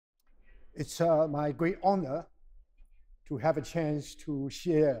It's my great honor to have a chance to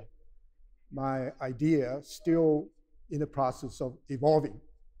share my idea, still in the process of evolving.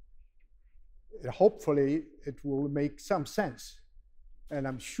 Hopefully, it will make some sense, and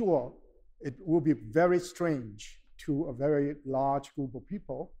I'm sure it will be very strange to a very large group of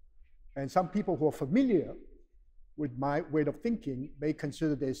people. And some people who are familiar with my way of thinking may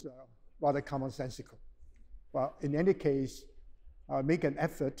consider this rather commonsensical. But in any case, I'll make an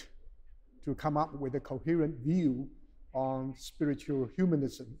effort to come up with a coherent view on spiritual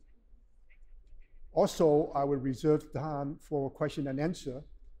humanism. Also, I will reserve time for question and answer,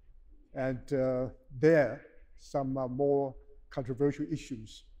 and there some more controversial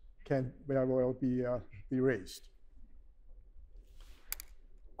issues can very well be raised.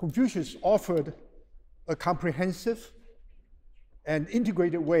 Confucius offered a comprehensive and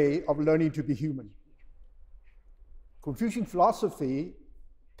integrated way of learning to be human. Confucian philosophy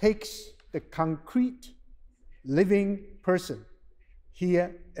takes the concrete living person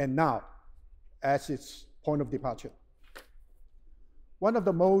here and now as its point of departure. One of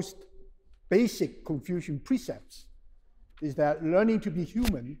the most basic Confucian precepts is that learning to be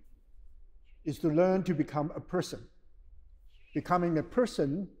human is to learn to become a person. Becoming a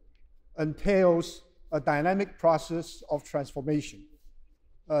person entails a dynamic process of transformation.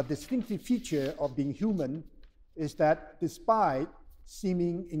 A distinctive feature of being human is that despite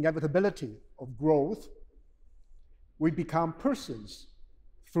seeming inevitability of growth, we become persons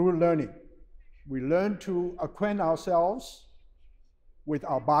through learning. We learn to acquaint ourselves with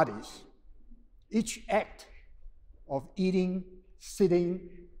our bodies. Each act of eating, sitting,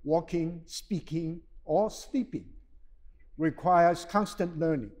 walking, speaking, or sleeping requires constant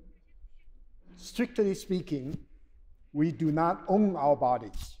learning. Strictly speaking, we do not own our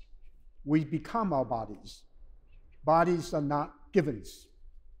bodies. We become our bodies. Bodies are not givens.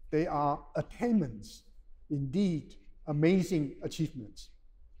 They are attainments, indeed amazing achievements.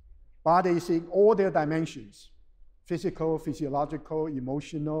 Bodies in all their dimensions, physical, physiological,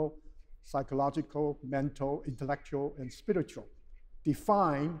 emotional, psychological, mental, intellectual, and spiritual,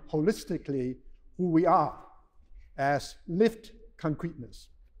 define holistically who we are as lived concreteness.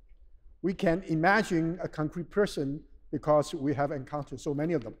 We can imagine a concrete person because we have encountered so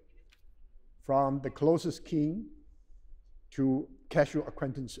many of them, from the closest kin to casual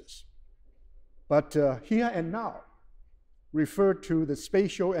acquaintances. But here and now refer to the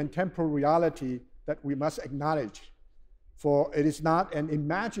spatial and temporal reality that we must acknowledge, for it is not an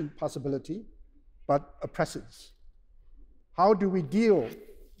imagined possibility, but a presence. How do we deal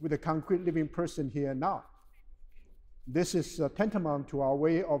with a concrete living person here and now? This is tantamount to our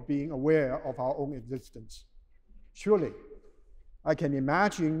way of being aware of our own existence. Surely, I can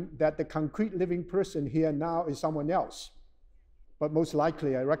imagine that the concrete living person here and now is someone else, but most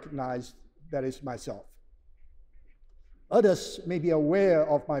likely I recognize that is myself. Others may be aware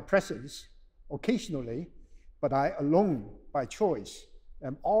of my presence occasionally, but I alone, by choice,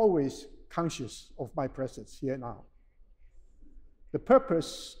 am always conscious of my presence here and now. The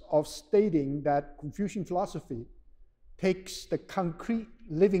purpose of stating that Confucian philosophy takes the concrete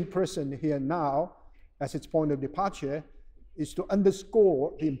living person here and now as its point of departure is to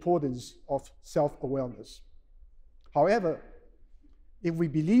underscore the importance of self-awareness. However, if we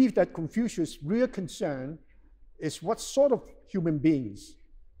believe that Confucius' real concern is what sort of human beings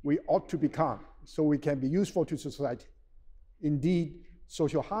we ought to become so we can be useful to society, indeed,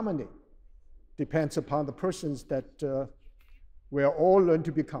 social harmony depends upon the persons that we are all learned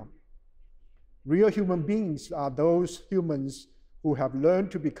to become. Real human beings are those humans who have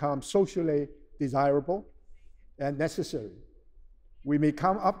learned to become socially desirable and necessary. We may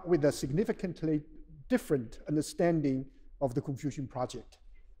come up with a significantly different understanding of the Confucian project.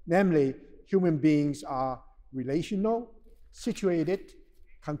 Namely, human beings are relational, situated,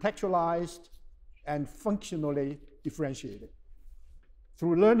 contextualized, and functionally differentiated.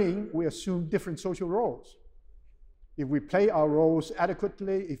 Through learning, we assume different social roles. If we play our roles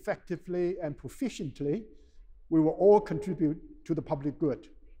adequately, effectively, and proficiently, we will all contribute to the public good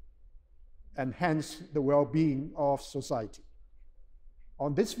and hence the well-being of society.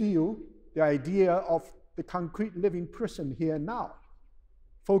 On this view, the idea of the concrete living person here and now,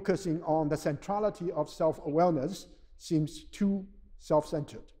 focusing on the centrality of self-awareness, seems too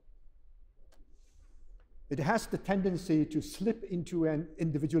self-centered. It has the tendency to slip into an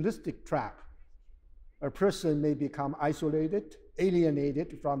individualistic trap. A person may become isolated,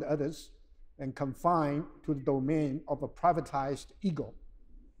 alienated from the others, and confined to the domain of a privatized ego.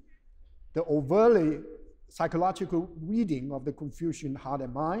 The overtly psychological reading of the Confucian heart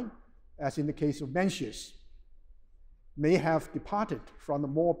and mind, as in the case of Mencius, may have departed from the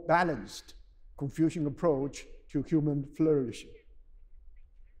more balanced Confucian approach to human flourishing.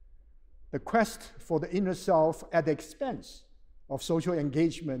 The quest for the inner self at the expense of social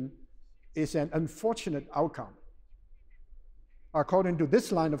engagement is an unfortunate outcome. According to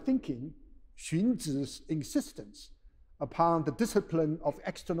this line of thinking, Xunzi's insistence upon the discipline of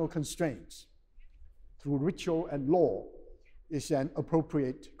external constraints through ritual and law is an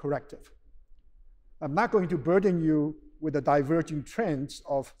appropriate corrective. I'm not going to burden you with the diverging trends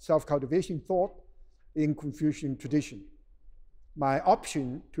of self-cultivation thought in Confucian tradition. My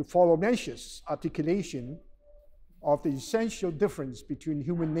option to follow Mencius' articulation of the essential difference between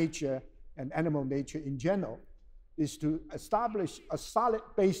human nature and animal nature in general is to establish a solid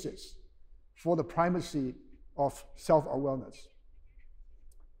basis for the primacy of self-awareness.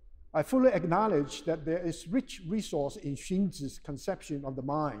 I fully acknowledge that there is rich resource in Xunzi's conception of the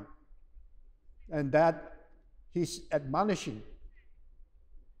mind, and that his admonition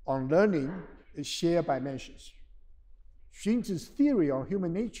on learning is shared by Mencius. Xunzi's theory on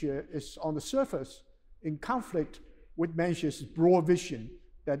human nature is on the surface in conflict with Mencius' broad vision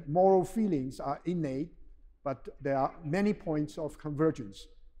that moral feelings are innate, but there are many points of convergence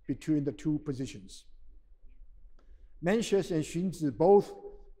between the two positions. Mencius and Xunzi both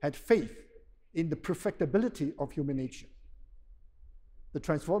had faith in the perfectibility of human nature, the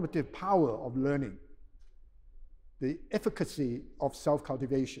transformative power of learning, the efficacy of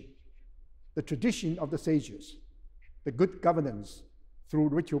self-cultivation, the tradition of the sages, the good governance through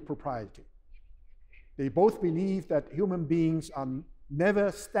ritual propriety. They both believe that human beings are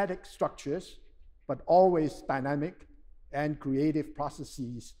never static structures, but always dynamic and creative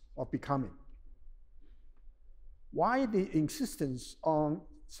processes of becoming. Why the insistence on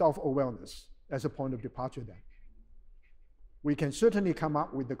self-awareness as a point of departure then? We can certainly come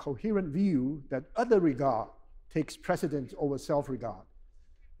up with the coherent view that other regard takes precedence over self-regard.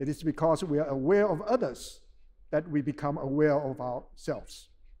 It is because we are aware of others that we become aware of ourselves.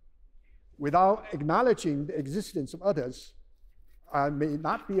 Without acknowledging the existence of others, I may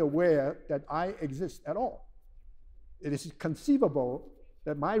not be aware that I exist at all. It is conceivable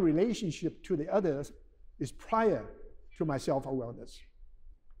that my relationship to the others is prior to my self-awareness.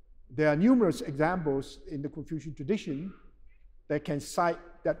 There are numerous examples in the Confucian tradition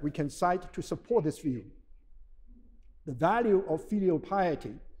that we can cite to support this view. The value of filial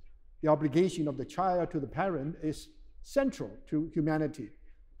piety, the obligation of the child to the parent, is central to humanity,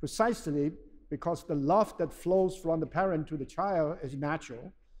 precisely because the love that flows from the parent to the child is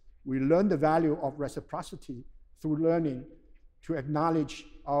natural. We learn the value of reciprocity through learning to acknowledge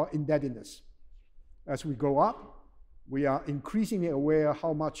our indebtedness. As we grow up, we are increasingly aware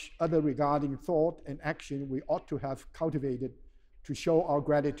how much other regarding thought and action we ought to have cultivated to show our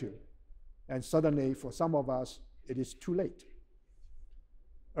gratitude. And suddenly, for some of us, it is too late.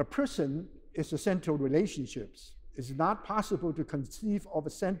 A person is a center of relationships. It's not possible to conceive of a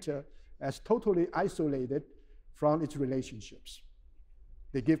center as totally isolated from its relationships.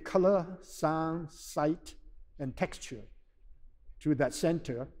 They give color, sound, sight, and texture to that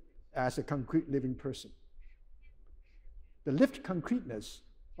center as a concrete living person. The lived concreteness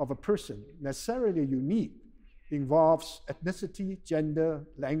of a person, necessarily unique, involves ethnicity, gender,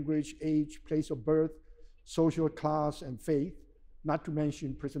 language, age, place of birth, social class, and faith, not to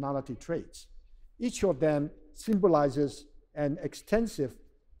mention personality traits. Each of them symbolizes an extensive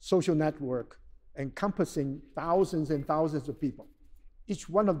social network encompassing thousands and thousands of people. Each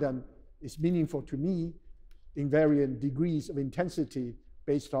one of them is meaningful to me in varying degrees of intensity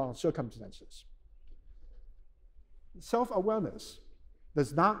based on circumstances. Self-awareness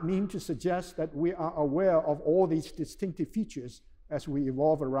does not mean to suggest that we are aware of all these distinctive features as we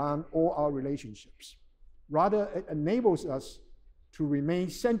evolve around all our relationships. Rather, it enables us to remain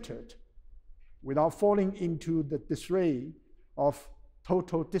centered without falling into the disarray of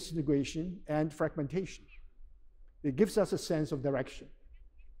total disintegration and fragmentation. It gives us a sense of direction,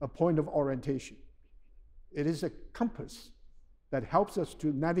 a point of orientation. It is a compass that helps us to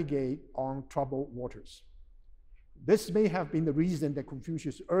navigate on troubled waters. This may have been the reason that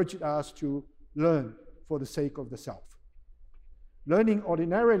Confucius urged us to learn for the sake of the self. Learning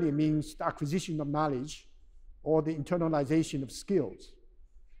ordinarily means the acquisition of knowledge or the internalization of skills.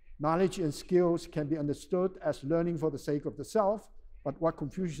 Knowledge and skills can be understood as learning for the sake of the self, but what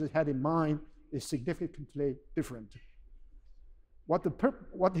Confucius had in mind is significantly different.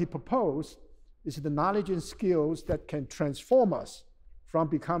 What he proposed is the knowledge and skills that can transform us from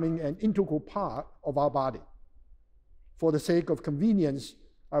becoming an integral part of our body. For the sake of convenience,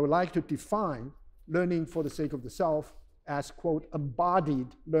 I would like to define learning for the sake of the self as, quote, embodied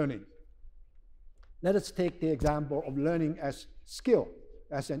learning. Let us take the example of learning as skill,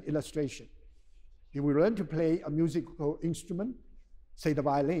 as an illustration. If we learn to play a musical instrument, say the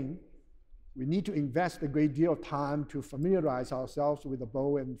violin, we need to invest a great deal of time to familiarize ourselves with the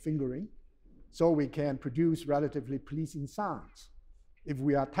bow and fingering so we can produce relatively pleasing sounds. If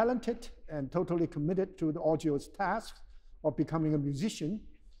we are talented and totally committed to the arduous task of becoming a musician,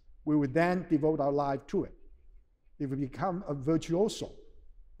 we would then devote our life to it. If we become a virtuoso,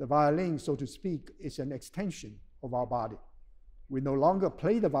 the violin, so to speak, is an extension of our body. We no longer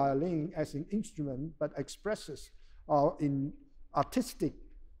play the violin as an instrument, but expresses our artistic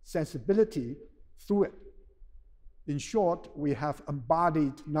sensibility through it. In short, we have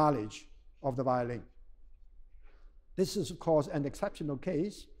embodied knowledge of the violin. This is, of course, an exceptional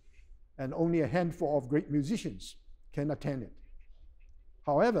case, and only a handful of great musicians can attain it.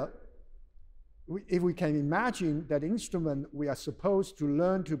 However, if we can imagine that instrument we are supposed to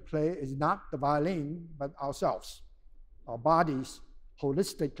learn to play is not the violin, but ourselves, our bodies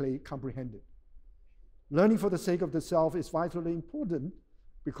holistically comprehended. Learning for the sake of the self is vitally important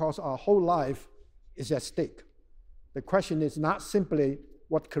because our whole life is at stake. The question is not simply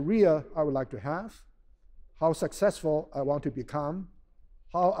what career I would like to have, how successful I want to become,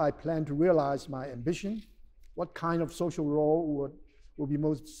 how I plan to realize my ambition, what kind of social role will be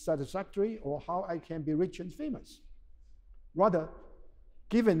most satisfactory, or how I can be rich and famous. Rather,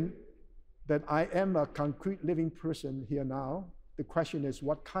 given that I am a concrete living person here now, the question is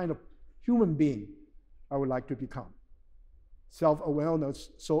what kind of human being I would like to become.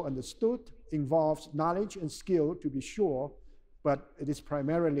 Self-awareness, so understood, involves knowledge and skill to be sure, but it is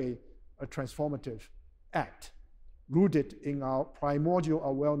primarily a transformative act, rooted in our primordial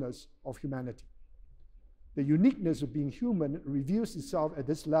awareness of humanity. The uniqueness of being human reveals itself at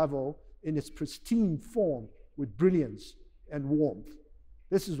this level in its pristine form with brilliance and warmth.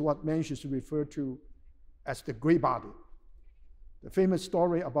 This is what Mencius referred to as the gray body. The famous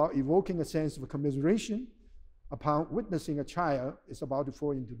story about evoking a sense of commiseration upon witnessing a child is about to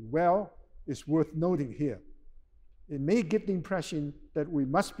fall into the well is worth noting here. It may give the impression that we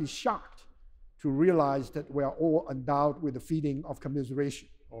must be shocked to realize that we are all endowed with the feeling of commiseration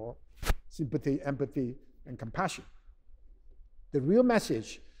or sympathy, empathy, and compassion. The real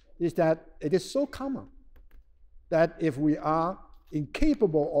message is that it is so common that if we are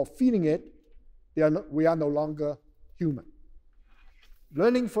incapable of feeling it, we are no longer human.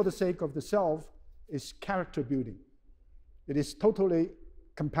 Learning for the sake of the self is character building. It is totally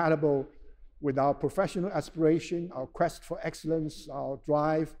compatible with our professional aspiration, our quest for excellence, our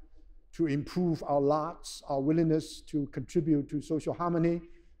drive to improve our lots, our willingness to contribute to social harmony,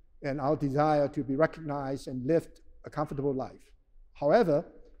 and our desire to be recognized and live a comfortable life. However,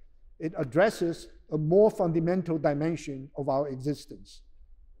 it addresses a more fundamental dimension of our existence,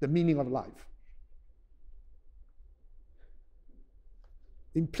 the meaning of life.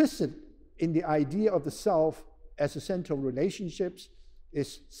 Implicit in the idea of the self as a center of relationships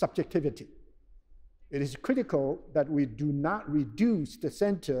is subjectivity. It is critical that we do not reduce the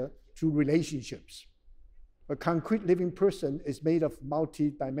center to relationships. A concrete living person is made of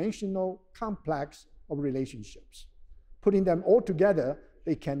multidimensional complex of relationships. Putting them all together,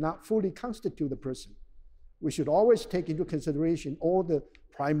 they cannot fully constitute the person. We should always take into consideration all the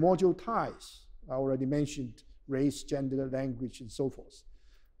primordial ties. I already mentioned race, gender, language, and so forth.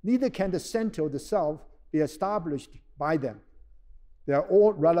 Neither can the center of the self be established by them. They are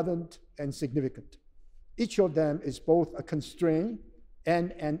all relevant and significant. Each of them is both a constraint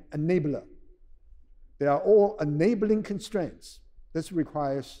and an enabler. They are all enabling constraints. This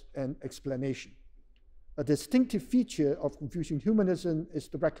requires an explanation. A distinctive feature of Confucian humanism is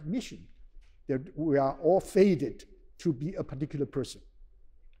the recognition that we are all fated to be a particular person.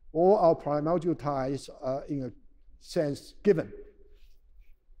 All our primordial ties are, in a sense, given.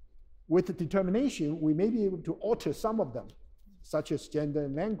 With the determination, we may be able to alter some of them, such as gender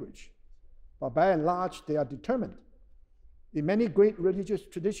and language, but by and large, they are determined. In many great religious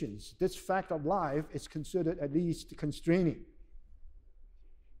traditions, this fact of life is considered at least constraining.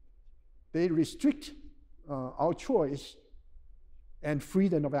 They restrict our choice and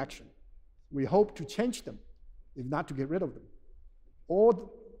freedom of action. We hope to change them, if not to get rid of them. Or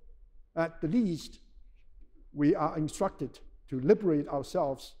at the least, we are instructed to liberate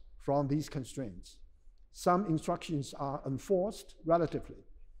ourselves from these constraints. Some instructions are enforced relatively.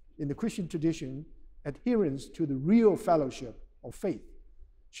 In the Christian tradition, adherence to the real fellowship of faith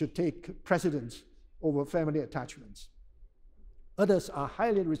should take precedence over family attachments. Others are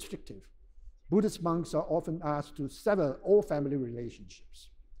highly restrictive. Buddhist monks are often asked to sever all family relationships.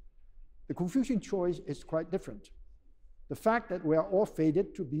 The Confucian choice is quite different. The fact that we are all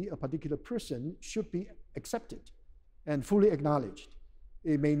fated to be a particular person should be accepted and fully acknowledged.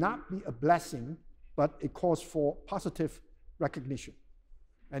 It may not be a blessing, but it calls for positive recognition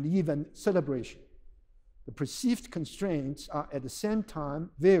and even celebration. The perceived constraints are at the same time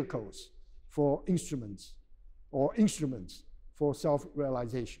vehicles for instruments for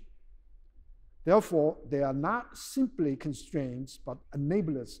self-realization. Therefore, they are not simply constraints, but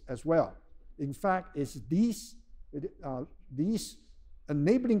enablers as well. In fact, it's these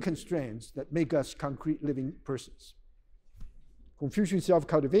enabling constraints that make us concrete living persons. Confucian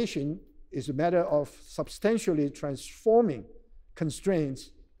self-cultivation is a matter of substantially transforming constraints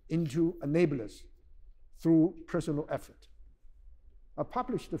into enablers through personal effort. I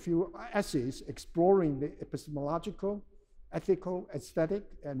published a few essays exploring the epistemological, ethical, aesthetic,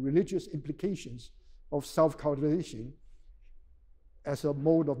 and religious implications of self-cultivation as a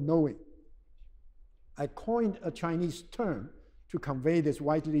mode of knowing. I coined a Chinese term to convey this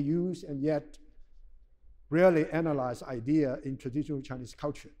widely used and yet rarely analyzed idea in traditional Chinese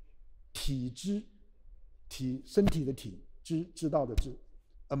culture. 体知，身体的体，知道的知，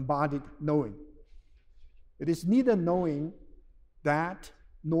 embodied knowing. It is neither knowing that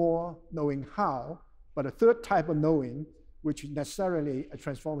nor knowing how, but a third type of knowing, which is necessarily a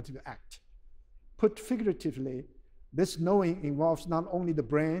transformative act. Put figuratively, this knowing involves not only the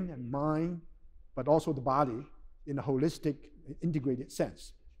brain and mind, but also the body in a holistic, integrated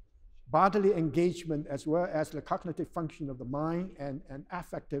sense. Bodily engagement, as well as the cognitive function of the mind and an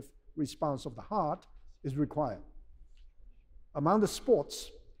affective response of the heart, is required. Among the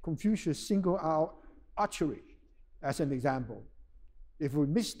sports, Confucius singled out archery as an example. If we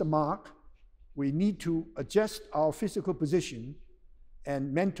miss the mark, we need to adjust our physical position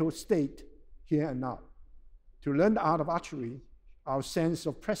and mental state here and now. To learn the art of archery, our sense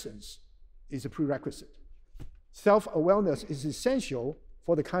of presence is a prerequisite. Self-awareness is essential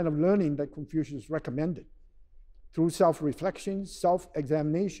for the kind of learning that Confucius recommended. Through self-reflection,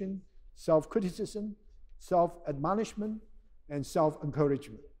 self-examination, self-criticism, self-admonishment, and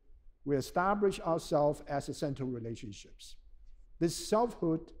self-encouragement, we establish ourselves as essential relationships. This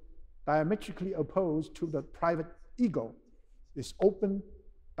selfhood, diametrically opposed to the private ego, is open,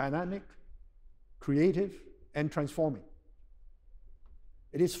 dynamic, creative, and transforming.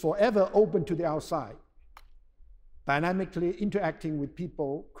 It is forever open to the outside, dynamically interacting with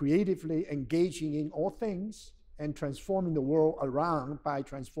people, creatively engaging in all things, and transforming the world around by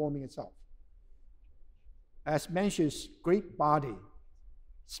transforming itself. As Mencius' great body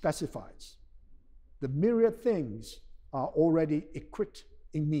specifies, the myriad things are already equipped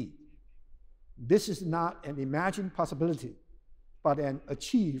in me. This is not an imagined possibility, but an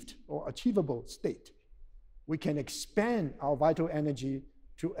achieved or achievable state. We can expand our vital energy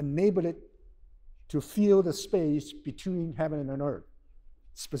to enable it to fill the space between heaven and earth.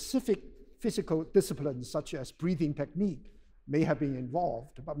 Specific physical disciplines such as breathing technique may have been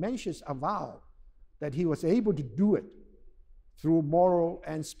involved, but Mencius avowed that he was able to do it through moral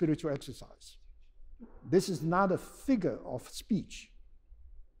and spiritual exercise. This is not a figure of speech,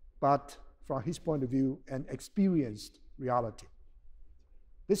 but from his point of view, an experienced reality.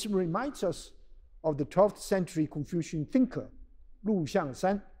 This reminds us of the 12th century Confucian thinker, Lu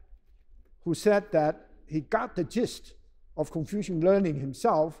Xiangshan, who said that he got the gist of Confucian learning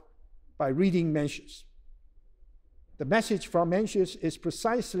himself by reading Mencius. The message from Mencius is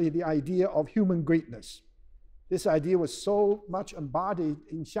precisely the idea of human greatness. This idea was so much embodied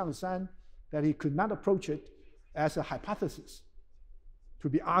in Xiangshan that he could not approach it as a hypothesis to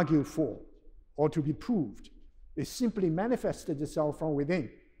be argued for or to be proved. It simply manifested itself from within.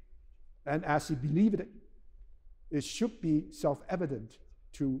 And as he believed it, it should be self-evident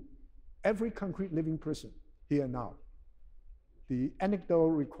to every concrete living person here and now. The anecdote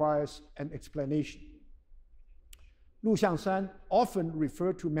requires an explanation. Lu Xiangshan often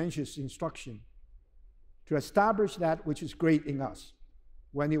referred to Mencius' instruction to establish that which is great in us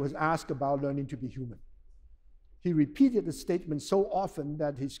when he was asked about learning to be human. He repeated the statement so often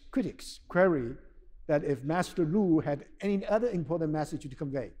that his critics queried that if Master Lu had any other important message to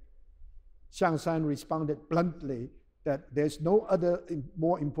convey. Xiangshan responded bluntly that there's no other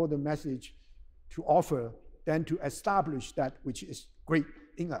more important message to offer than to establish that which is great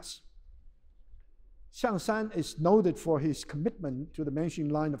in us. Xiangshan is noted for his commitment to the Mencius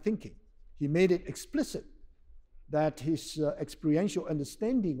line of thinking. He made it explicit that his experiential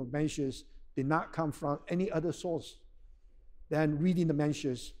understanding of Mencius did not come from any other source than reading the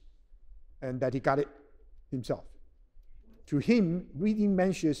Mencius, and that he got it himself. To him, reading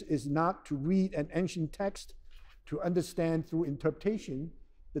Mencius is not to read an ancient text to understand through interpretation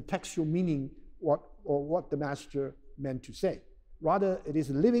the textual meaning what the master meant to say. Rather, it is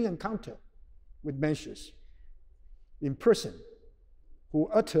a living encounter with Mencius in person, who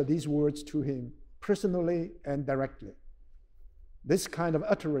utter these words to him personally and directly. This kind of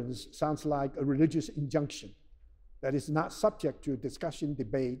utterance sounds like a religious injunction that is not subject to discussion,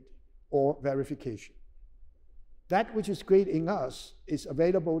 debate, or verification. That which is great in us is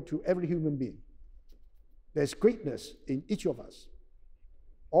available to every human being. There's greatness in each of us.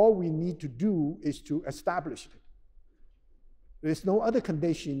 All we need to do is to establish it. There is no other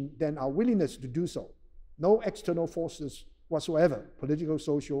condition than our willingness to do so. No external forces whatsoever, political,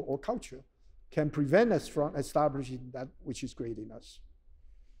 social, or culture, can prevent us from establishing that which is great in us.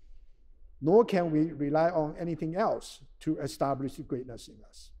 Nor can we rely on anything else to establish the greatness in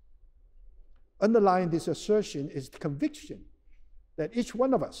us. Underlying this assertion is the conviction that each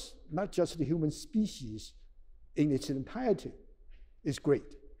one of us, not just the human species in its entirety, is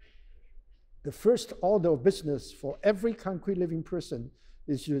great. The first order of business for every concrete living person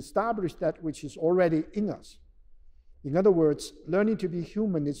is to establish that which is already in us. In other words, learning to be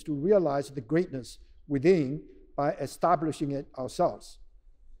human is to realize the greatness within by establishing it ourselves.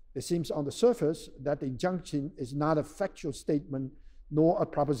 It seems on the surface that the injunction is not a factual statement nor a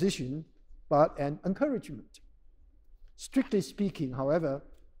proposition, but an encouragement. Strictly speaking, however,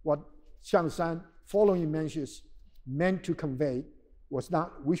 what Xiangshan, following Mencius, meant to convey was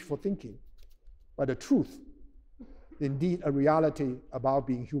not wishful thinking, but a truth, indeed a reality about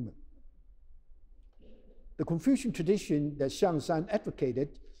being human. The Confucian tradition that Xiangshan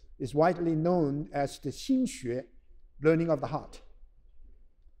advocated is widely known as the Xinxue, learning of the heart.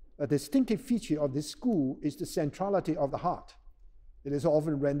 A distinctive feature of this school is the centrality of the heart. It is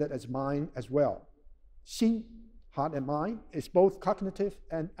often rendered as mind as well. Xin, heart and mind, is both cognitive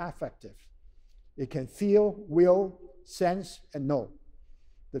and affective. It can feel, will, sense, and know.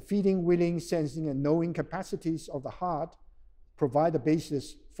 The feeling, willing, sensing, and knowing capacities of the heart provide the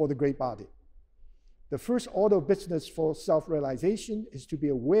basis for the great body. The first order of business for self-realization is to be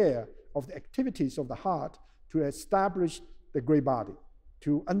aware of the activities of the heart to establish the great body,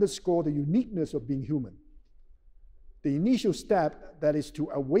 to underscore the uniqueness of being human. The initial step, that is to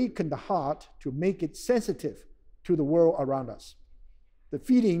awaken the heart to make it sensitive to the world around us. The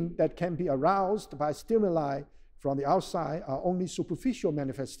feeling that can be aroused by stimuli from the outside are only superficial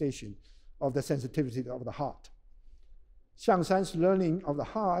manifestation of the sensitivity of the heart. Xiangshan's learning of the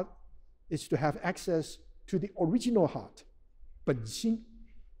heart is to have access to the original heart, 本心,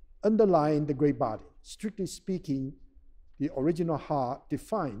 underlying the great body. Strictly speaking, the original heart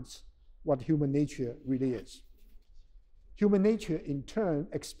defines what human nature really is. Human nature, in turn,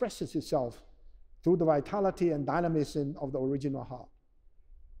 expresses itself through the vitality and dynamism of the original heart.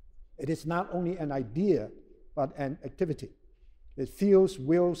 It is not only an idea, but an activity. It feels,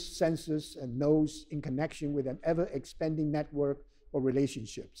 wills, senses, and knows in connection with an ever-expanding network of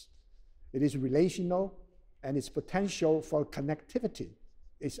relationships. It is relational, and its potential for connectivity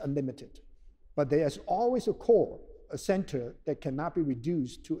is unlimited. But there is always a core, a center that cannot be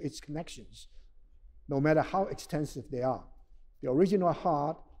reduced to its connections, no matter how extensive they are. The original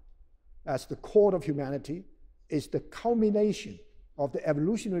heart, as the core of humanity, is the culmination of the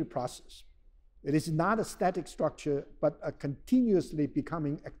evolutionary process. It is not a static structure, but a continuously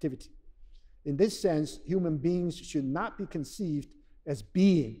becoming activity. In this sense, human beings should not be conceived as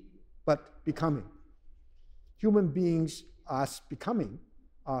being, but becoming. Human beings as becoming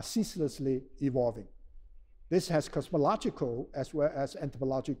are ceaselessly evolving. This has cosmological as well as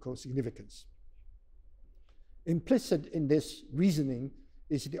anthropological significance. Implicit in this reasoning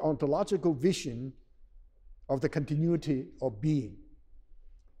is the ontological vision of the continuity of being.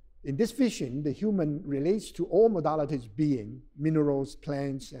 In this vision, the human relates to all modalities of being, minerals,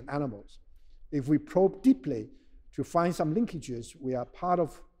 plants, and animals. If we probe deeply to find some linkages, we are part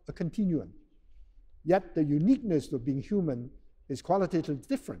of a continuum. Yet the uniqueness of being human is qualitatively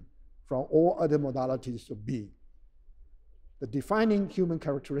different from all other modalities of being. The defining human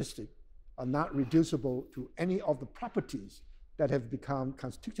characteristics are not reducible to any of the properties that have become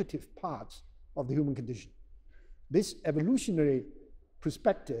constitutive parts of the human condition. This evolutionary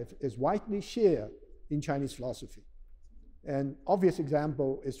perspective is widely shared in Chinese philosophy. An obvious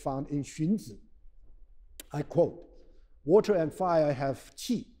example is found in Xunzi. I quote, "Water and fire have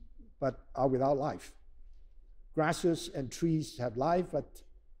qi, but are without life. Grasses and trees have life, but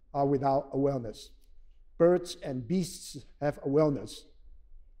are without awareness. Birds and beasts have awareness,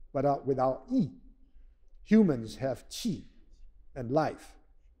 but are without yi. Humans have qi and life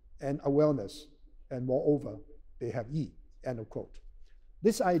and awareness, and moreover, they have yi," end of quote.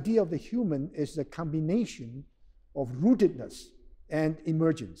 This idea of the human is a combination of rootedness and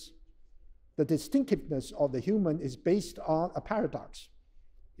emergence. The distinctiveness of the human is based on a paradox.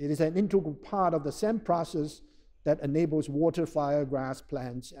 It is an integral part of the same process that enables water, fire, grass,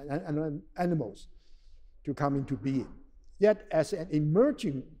 plants, and animals to come into being. Yet, as an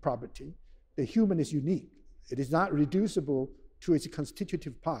emerging property, the human is unique. It is not reducible to its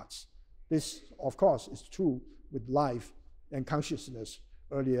constitutive parts. This, of course, is true with life and consciousness.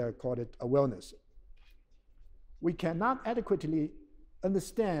 Earlier I called it awareness. We cannot adequately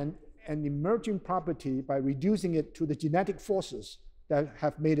understand an emerging property by reducing it to the genetic forces that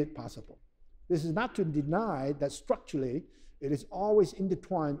have made it possible. This is not to deny that structurally it is always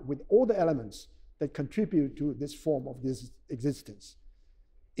intertwined with all the elements that contribute to this form of this existence.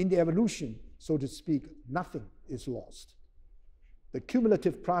 In the evolution, so to speak, nothing is lost. The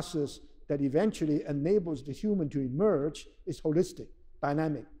cumulative process that eventually enables the human to emerge is holistic,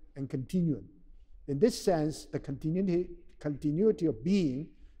 dynamic, and continuum. In this sense, the continuity of being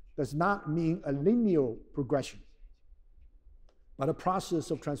does not mean a linear progression, but a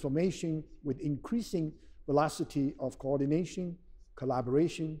process of transformation with increasing velocity of coordination,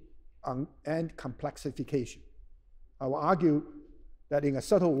 collaboration, and complexification. I will argue that in a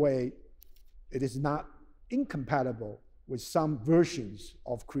subtle way, it is not incompatible with some versions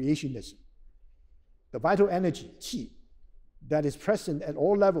of creationism. The vital energy, qi, that is present at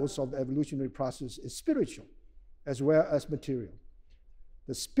all levels of the evolutionary process is spiritual as well as material.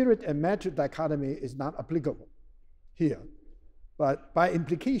 The spirit and matter dichotomy is not applicable here, but by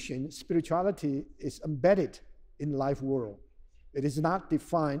implication, spirituality is embedded in the life world. It is not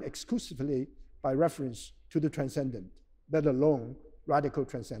defined exclusively by reference to the transcendent, let alone radical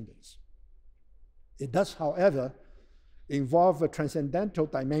transcendence. It does, however, involve a transcendental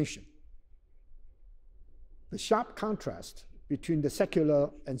dimension. The sharp contrast between the secular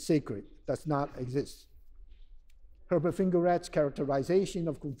and sacred does not exist. Herbert Fingeret's characterization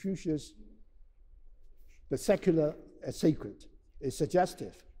of Confucius, the secular as sacred, is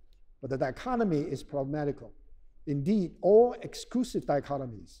suggestive, but the dichotomy is problematical. Indeed, all exclusive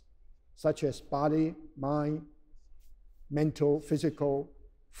dichotomies, such as body, mind, mental, physical,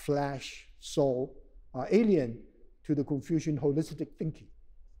 flesh, soul, are alien to the Confucian holistic thinking.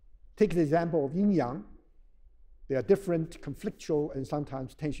 Take the example of yin-yang. They are different, conflictual, and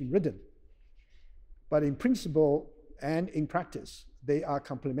sometimes tension-ridden. But in principle and in practice, they are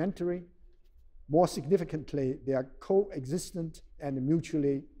complementary. More significantly, they are coexistent and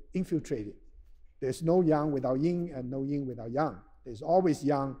mutually infiltrating. There's no yang without yin and no yin without yang. There's always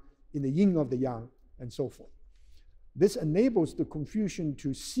yang in the yin of the yang, and so forth. This enables the Confucian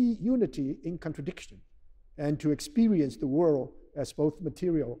to see unity in contradiction and to experience the world as both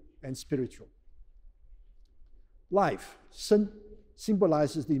material and spiritual. Life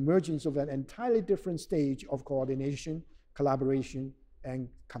symbolizes the emergence of an entirely different stage of coordination, collaboration, and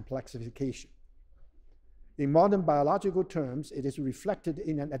complexification. In modern biological terms, it is reflected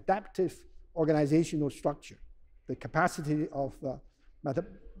in an adaptive organizational structure, the capacity of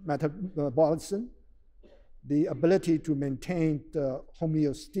metabolism, the ability to maintain the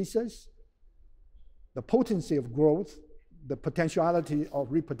homeostasis, the potency of growth, the potentiality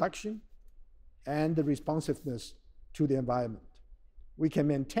of reproduction, and the responsiveness to the environment. We can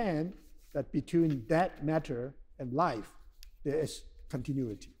maintain that between that matter and life, there is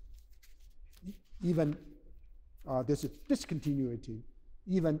continuity. Even there's a discontinuity,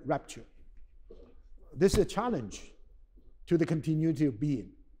 even rupture. This is a challenge to the continuity of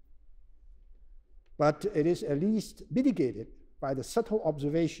being. But it is at least mitigated by the subtle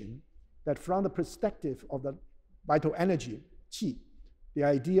observation that from the perspective of the vital energy, qi, the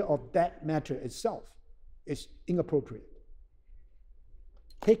idea of that matter itself is inappropriate.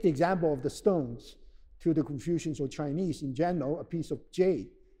 Take the example of the stones. To the Confucians or Chinese in general, a piece of jade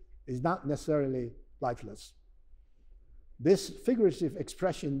is not necessarily lifeless. This figurative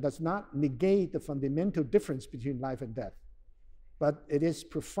expression does not negate the fundamental difference between life and death, but it is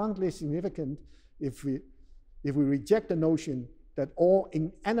profoundly significant if we reject the notion that all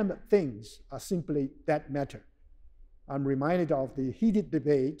inanimate things are simply that matter. I'm reminded of the heated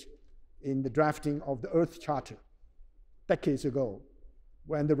debate in the drafting of the Earth Charter decades ago,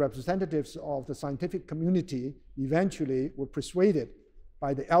 when the representatives of the scientific community eventually were persuaded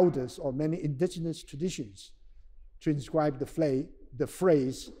by the elders of many indigenous traditions to inscribe the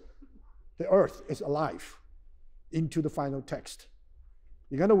phrase, "the earth is alive," into the final text.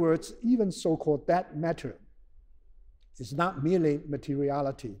 In other words, even so-called that matter is not merely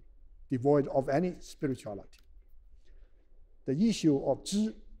materiality devoid of any spirituality. The issue of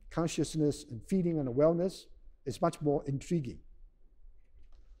zhi, consciousness and feeling and awareness, is much more intriguing.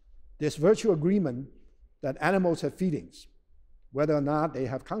 There's virtual agreement that animals have feelings. Whether or not they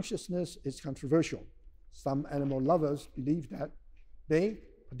have consciousness is controversial. Some animal lovers believe that they,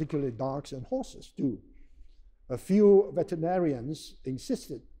 particularly dogs and horses, do. A few veterinarians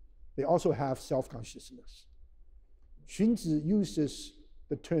insisted they also have self-consciousness. Xunzi uses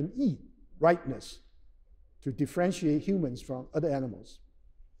the term yi, rightness, to differentiate humans from other animals.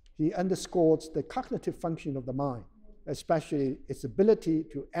 He underscores the cognitive function of the mind, especially its ability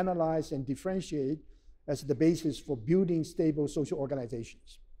to analyze and differentiate as the basis for building stable social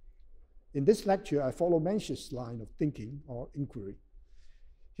organizations. In this lecture, I follow Mensch's line of thinking or inquiry.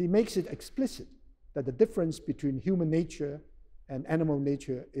 He makes it explicit that the difference between human nature and animal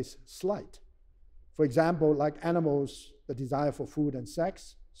nature is slight. For example, like animals, the desire for food and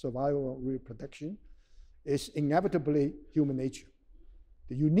sex, survival and reproduction, is inevitably human nature.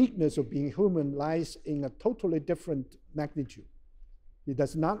 The uniqueness of being human lies in a totally different magnitude. He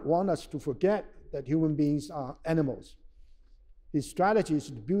does not want us to forget that human beings are animals. His strategy is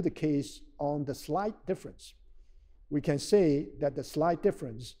to build the case on the slight difference. We can say that the slight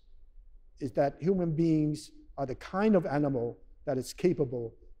difference is that human beings are the kind of animal that is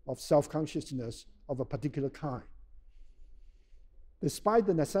capable of self-consciousness of a particular kind. Despite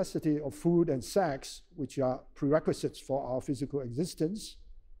the necessity of food and sex, which are prerequisites for our physical existence,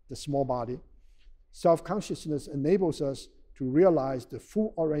 the small body, self-consciousness enables us to realize the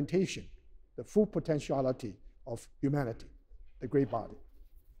full orientation, the full potentiality of humanity, the great body.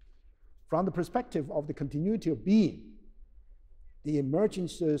 From the perspective of the continuity of being, the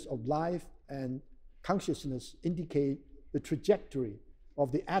emergences of life and consciousness indicate the trajectory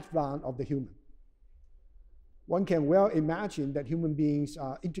of the advance of the human. One can well imagine that human beings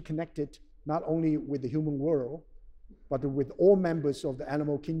are interconnected not only with the human world, but with all members of the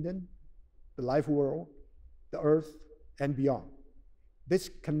animal kingdom, the life world, the earth, and beyond. This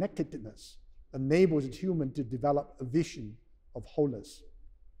connectedness enables the human to develop a vision of wholeness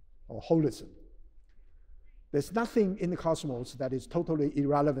or holism. There's nothing in the cosmos that is totally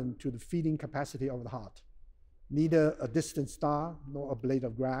irrelevant to the feeding capacity of the heart. Neither a distant star nor a blade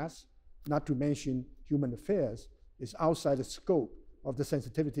of grass, not to mention human affairs, is outside the scope of the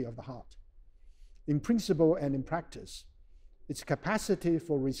sensitivity of the heart. In principle and in practice, its capacity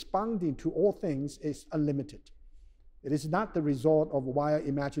for responding to all things is unlimited. It is not the result of wild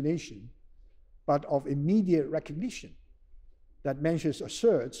imagination, but of immediate recognition that Mencius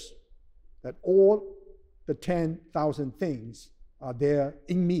asserts that all the 10,000 things are there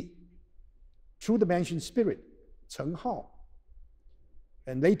in me. Through the mentioned spirit, Cheng Hao,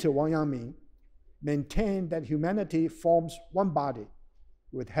 and later Wang Yangming, maintained that humanity forms one body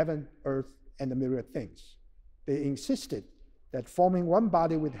with heaven, earth, and the myriad things. They insisted that forming one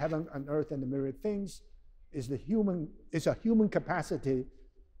body with heaven and earth and the myriad things is a human capacity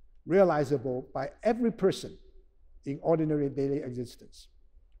realizable by every person in ordinary daily existence.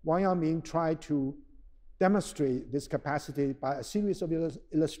 Wang Yangming tried to demonstrate this capacity by a series of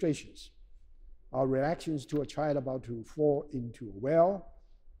illustrations. Our reactions to a child about to fall into a well,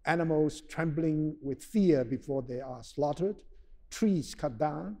 animals trembling with fear before they are slaughtered, trees cut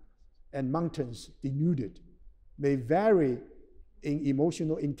down, and mountains denuded, may vary in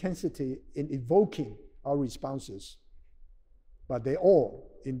emotional intensity in evoking our responses, but they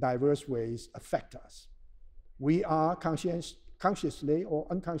all, in diverse ways, affect us. We are consciously or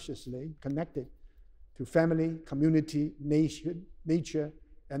unconsciously connected to family, community, nation, nature,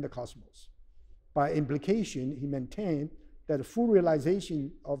 and the cosmos. By implication, he maintained that the full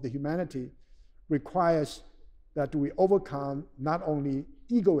realization of the humanity requires that we overcome not only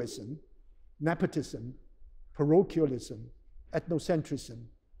egoism, nepotism, parochialism, ethnocentrism,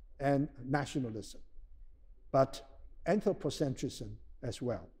 and nationalism, but anthropocentrism as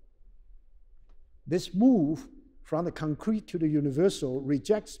well. This move from the concrete to the universal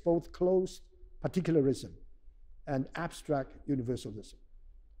rejects both closed particularism and abstract universalism.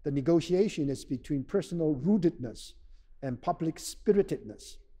 The negotiation is between personal rootedness and public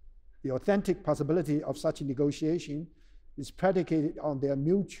spiritedness. The authentic possibility of such a negotiation is predicated on their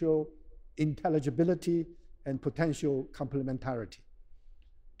mutual intelligibility and potential complementarity.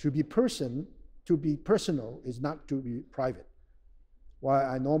 To be personal is not to be private. While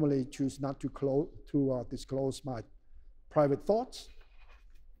I normally choose not to disclose my private thoughts,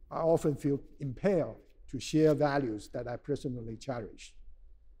 I often feel impelled to share values that I personally cherish.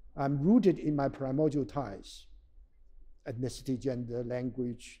 I'm rooted in my primordial ties, ethnicity, gender,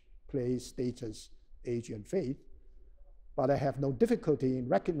 language, place, status, age, and faith, but I have no difficulty in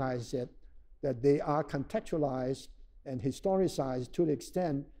recognizing that they are contextualized and historicized to the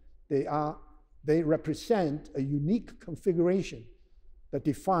extent they represent a unique configuration that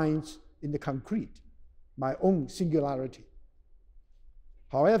defines in the concrete my own singularity.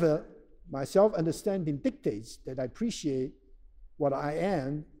 However, my self-understanding dictates that I appreciate what I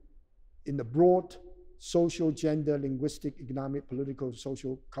am in the broad social, gender, linguistic, economic, political,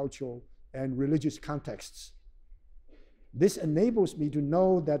 social, cultural, and religious contexts. This enables me to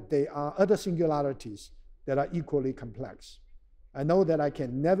know that there are other singularities that are equally complex. I know that I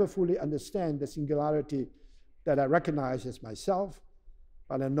can never fully understand the singularity that I recognize as myself,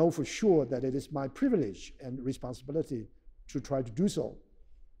 but I know for sure that it is my privilege and responsibility to try to do so.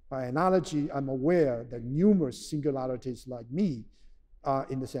 By analogy, I'm aware that numerous singularities like me are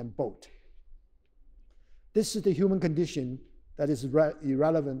in the same boat. This is the human condition that is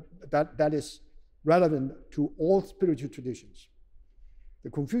relevant to all spiritual traditions. The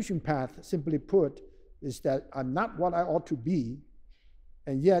Confucian path, simply put, is that I'm not what I ought to be,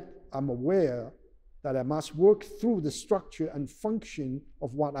 and yet I'm aware that I must work through the structure and function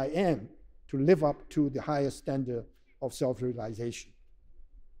of what I am to live up to the highest standard of self-realization.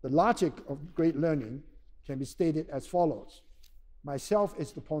 The logic of great learning can be stated as follows. Myself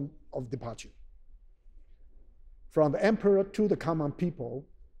is the point of departure. From the emperor to the common people,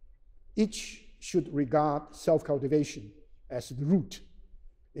 each should regard self-cultivation as the root.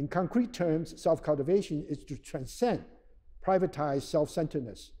 In concrete terms, self-cultivation is to transcend privatized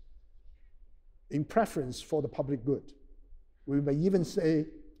self-centeredness in preference for the public good. We may even say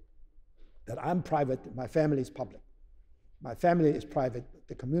that I'm private, my family is public. My family is private,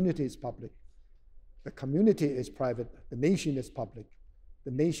 the community is public. The community is private, the nation is public.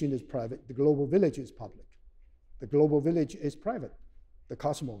 The nation is private, the global village is public. The global village is private, the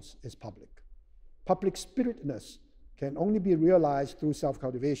cosmos is public. Public spiritedness can only be realized through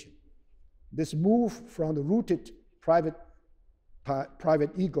self-cultivation. This move from the rooted private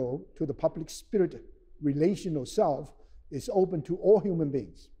ego to the public spirit relational self is open to all human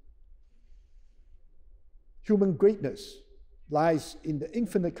beings. Human greatness lies in the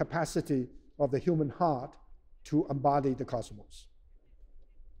infinite capacity of the human heart to embody the cosmos.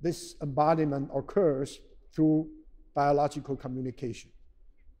 This embodiment occurs through dialogical communication.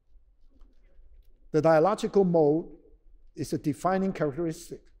 The dialogical mode is a defining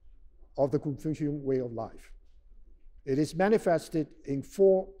characteristic of the Confucian way of life. It is manifested in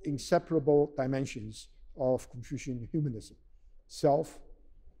 4 inseparable dimensions of Confucian humanism: self,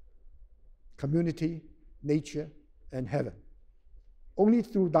 community, nature, and heaven. Only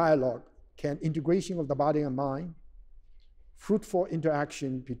through dialogue can integration of the body and mind, fruitful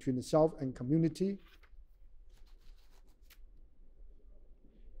interaction between the self and community,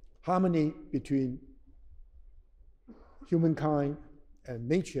 harmony between humankind and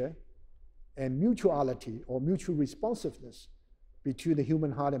nature, and mutuality or mutual responsiveness between the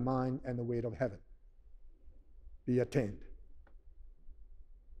human heart and mind and the weight of heaven be attained.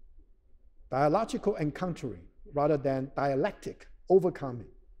 Dialogical encountering rather than dialectic overcoming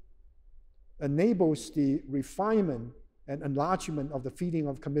enables the refinement and enlargement of the feeling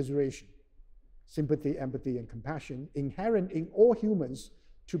of commiseration, sympathy, empathy, and compassion inherent in all humans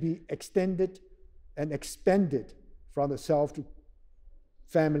to be extended and expanded from the self to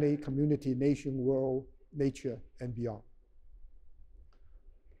family, community, nation, world, nature, and beyond.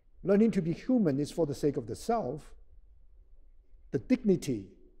 Learning to be human is for the sake of the self. The dignity,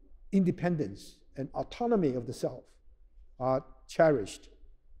 independence, and autonomy of the self are cherished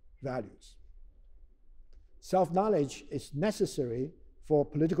values. Self-knowledge is necessary for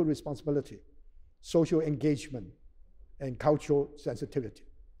political responsibility, social engagement, and cultural sensitivity.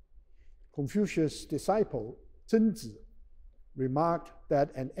 Confucius' disciple, Zhenzi, remarked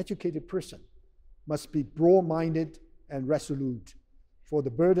that an educated person must be broad-minded and resolute, for the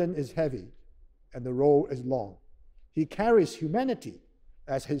burden is heavy and the road is long. He carries humanity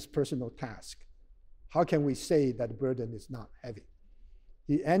as his personal task. How can we say that the burden is not heavy?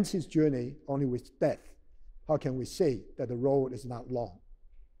 He ends his journey only with death. How can we say that the road is not long?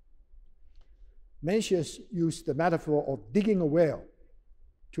 Mencius used the metaphor of digging a well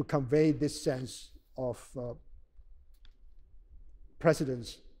to convey this sense of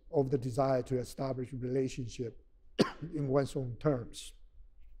precedence of the desire to establish a relationship in one's own terms.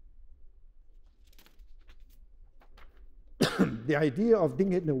 The idea of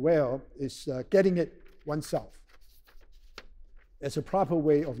digging a well is getting it oneself. It's a proper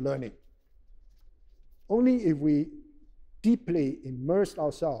way of learning. Only if we deeply immerse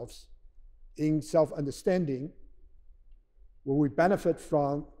ourselves in self-understanding will we benefit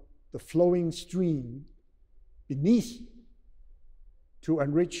from the flowing stream beneath to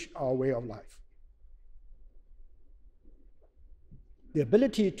enrich our way of life. The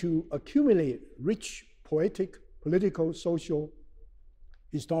ability to accumulate rich poetic, political, social,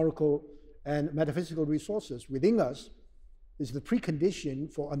 historical, and metaphysical resources within us is the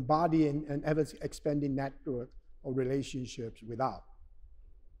precondition for embodying an ever-expanding network of relationships without.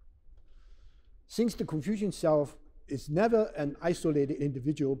 Since the Confucian self is never an isolated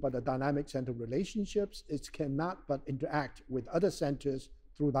individual but a dynamic center of relationships, it cannot but interact with other centers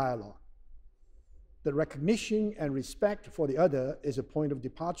through dialogue. The recognition and respect for the other is a point of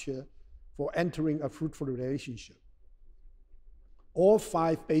departure for entering a fruitful relationship. All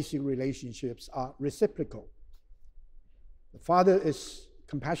 5 basic relationships are reciprocal. The father is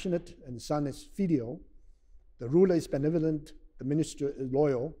compassionate and the son is filial. The ruler is benevolent, the minister is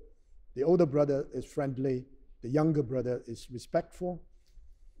loyal. The older brother is friendly, the younger brother is respectful.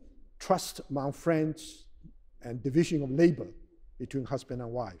 Trust among friends and division of labor between husband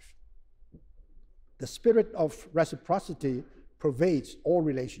and wife. The spirit of reciprocity pervades all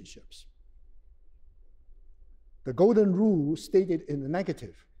relationships. The golden rule stated in the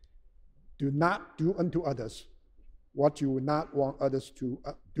negative, do not do unto others what you would not want others to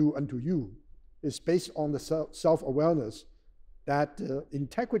do unto you, is based on the self-awareness that the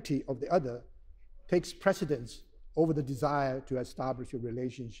integrity of the other takes precedence over the desire to establish a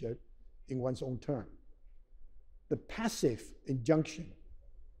relationship in one's own term. The passive injunction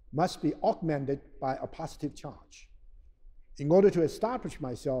must be augmented by a positive charge. In order to establish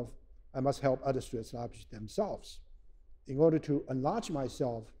myself, I must help others to establish themselves. In order to enlarge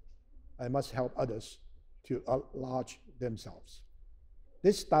myself, I must help others to enlarge themselves.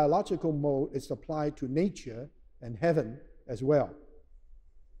 This dialogical mode is applied to nature and heaven as well.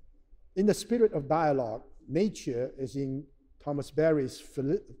 In the spirit of dialogue, nature is in Thomas Berry's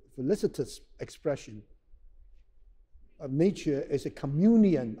felicitous expression of nature is a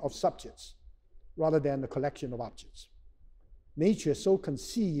communion of subjects rather than a collection of objects. Nature so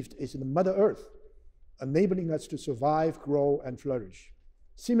conceived is the Mother Earth, enabling us to survive, grow, and flourish.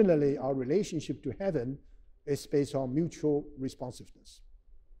 Similarly, our relationship to heaven is based on mutual responsiveness.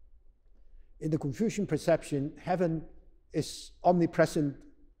 In the Confucian perception, heaven is omnipresent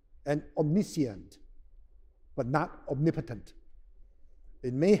and omniscient, but not omnipotent.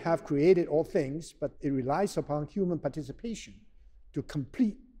 It may have created all things, but it relies upon human participation to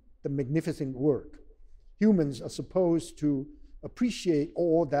complete the magnificent work. Humans are supposed to appreciate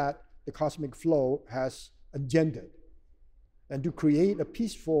all that the cosmic flow has engendered and to create a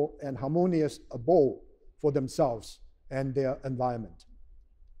peaceful and harmonious abode for themselves and their environment.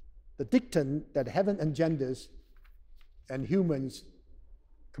 The dictum that heaven engenders and humans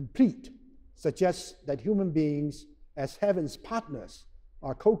complete suggests that human beings, as heaven's partners,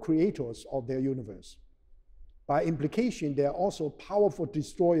 are co-creators of their universe. By implication, they are also powerful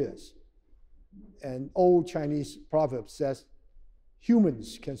destroyers. An old Chinese proverb says,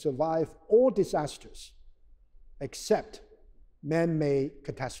 humans can survive all disasters except man-made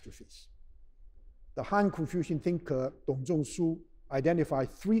catastrophes. The Han Confucian thinker Dong Zhongshu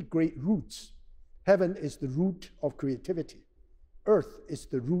identified 3 great roots. Heaven is the root of creativity. Earth is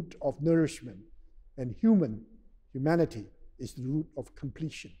the root of nourishment. And humanity is the root of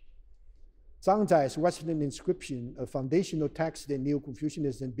completion. Zhangzai's Western inscription, a foundational text in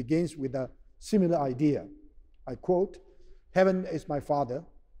Neo-Confucianism, begins with a similar idea. I quote, "Heaven is my father,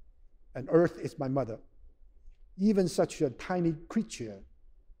 and earth is my mother. Even such a tiny creature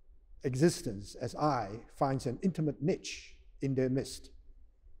existence as I finds an intimate niche in their midst.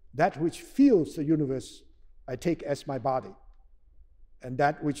 That which fills the universe I take as my body, and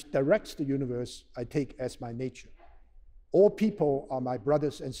that which directs the universe I take as my nature. All people are my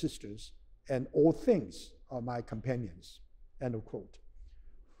brothers and sisters, and all things are my companions." End of quote.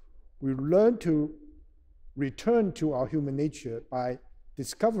 We learn to return to our human nature by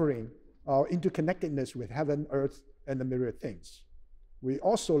discovering our interconnectedness with heaven, earth, and the myriad things. We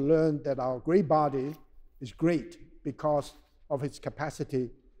also learn that our great body is great because of its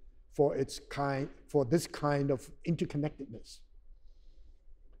capacity for this kind of interconnectedness.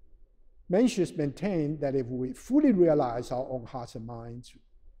 Mencius maintained that if we fully realize our own hearts and minds,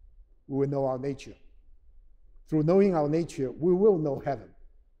 we will know our nature. Through knowing our nature, we will know heaven.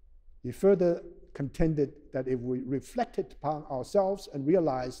 He further contended that if we reflected upon ourselves and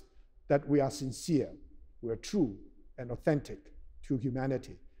realized that we are sincere, we are true and authentic to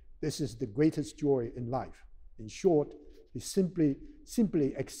humanity, this is the greatest joy in life. In short, he simply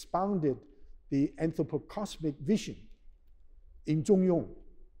expounded the anthropocosmic vision in Zhongyong,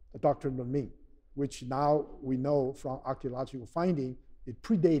 the doctrine of Ming, which now we know from archaeological finding, it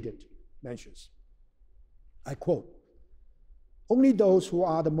predated Mencius. I quote, "Only those who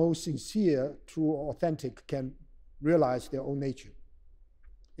are the most sincere, true, or authentic can realize their own nature.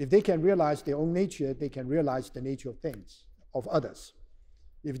 If they can realize their own nature, they can realize the nature of things, of others.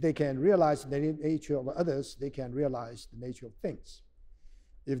 If they can realize the nature of others, they can realize the nature of things.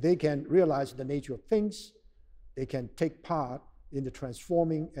 If they can realize the nature of things, they can take part in the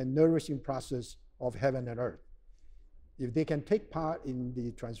transforming and nourishing process of heaven and earth. If they can take part in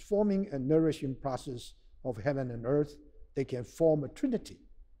the transforming and nourishing process of heaven and earth, they can form a trinity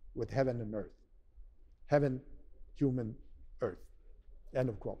with heaven and earth. Heaven, human, earth. End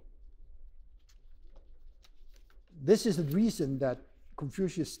of quote. This is the reason that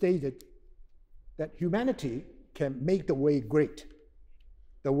Confucius stated that humanity can make the way great.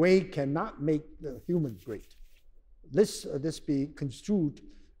 The way cannot make the human great. This be construed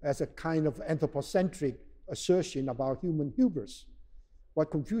as a kind of anthropocentric assertion about human hubris.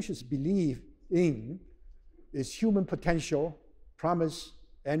 What Confucius believed in is human potential, promise,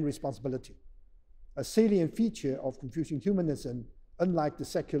 and responsibility. A salient feature of Confucian humanism, unlike the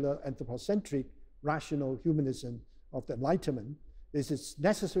secular anthropocentric rational humanism of the Enlightenment, is its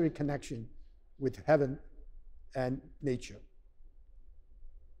necessary connection with heaven and nature.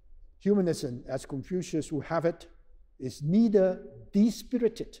 Humanism, as Confucius would have it, is neither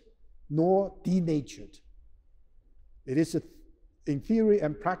despirited nor denatured. It is, in theory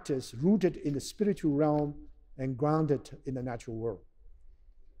and practice, rooted in the spiritual realm and grounded in the natural world.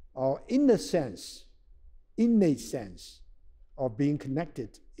 Our innate sense of being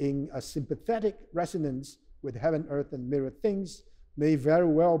connected in a sympathetic resonance with heaven, earth, and mirror things may very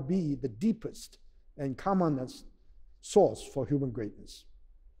well be the deepest and commonest source for human greatness.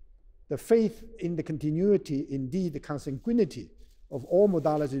 The faith in the continuity, indeed the consanguinity of all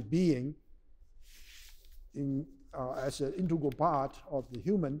modalities of being as an integral part of the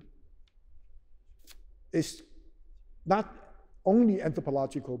human is not only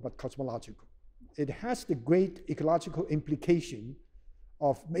anthropological but cosmological. It has the great ecological implication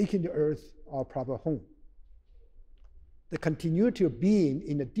of making the earth our proper home. The continuity of being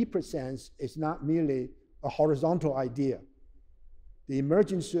in a deeper sense is not merely a horizontal idea. The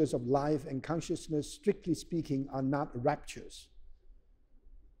emergences of life and consciousness, strictly speaking, are not raptures,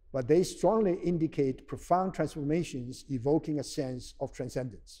 but they strongly indicate profound transformations evoking a sense of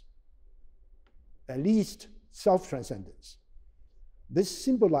transcendence, at least self-transcendence. This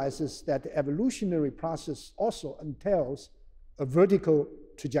symbolizes that the evolutionary process also entails a vertical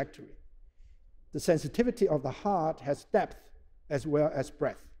trajectory. The sensitivity of the heart has depth as well as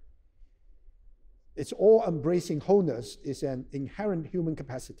breadth. Its all-embracing wholeness is an inherent human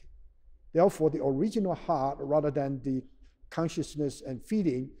capacity. Therefore, the original heart, rather than the consciousness and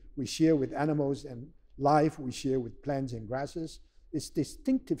feeling we share with animals and life we share with plants and grasses, is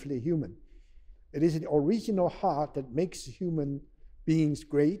distinctively human. It is the original heart that makes human beings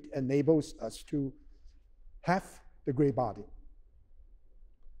great, enables us to have the great body.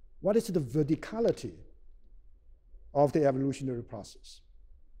 What is the verticality of the evolutionary process?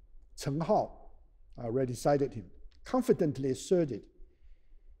 Chen Hao, I already cited him, confidently asserted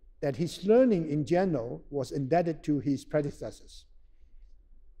that his learning in general was indebted to his predecessors.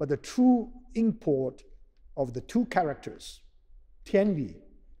 But the true import of the two characters, Tianli,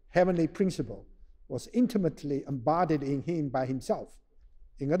 heavenly principle, was intimately embodied in him by himself.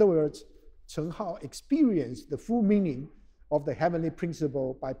 In other words, Chen Hao experienced the full meaning of the heavenly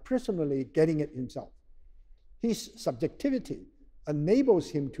principle by personally getting it himself. His subjectivity enables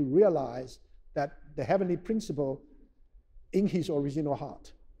him to realize that the heavenly principle in his original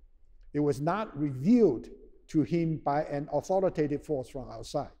heart. It was not revealed to him by an authoritative force from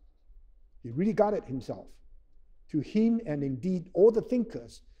outside. He really got it himself. To him, and indeed all the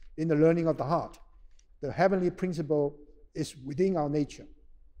thinkers in the learning of the heart, the heavenly principle is within our nature.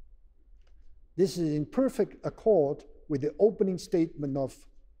 This is in perfect accord with the opening statement of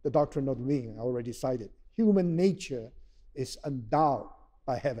the doctrine of the being, I already cited. Human nature is endowed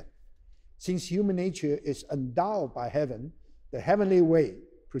by heaven. Since human nature is endowed by heaven, the heavenly way,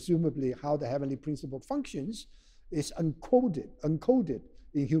 presumably how the heavenly principle functions, is encoded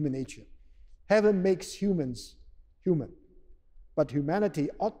in human nature. Heaven makes humans human, but humanity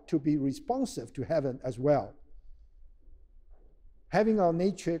ought to be responsive to heaven as well. Having our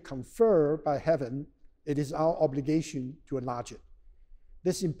nature conferred by heaven, it is our obligation to enlarge it.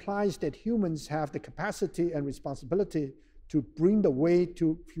 This implies that humans have the capacity and responsibility to bring the way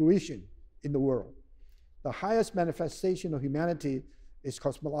to fruition in the world. The highest manifestation of humanity is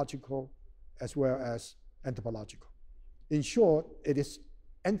cosmological as well as anthropological. In short, it is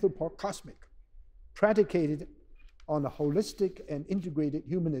anthropocosmic, predicated on a holistic and integrated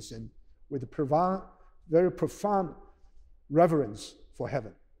humanism with a very profound reverence for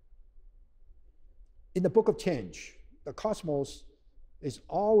heaven. In the Book of Change, the cosmos is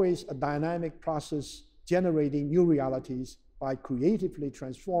always a dynamic process generating new realities by creatively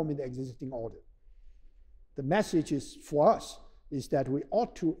transforming the existing order. The message is, for us is that we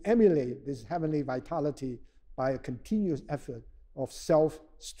ought to emulate this heavenly vitality by a continuous effort of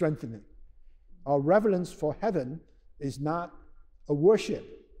self-strengthening. Our reverence for heaven is not a worship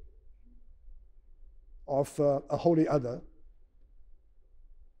of a holy other.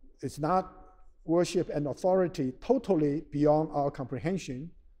 It's not worship and authority totally beyond our comprehension,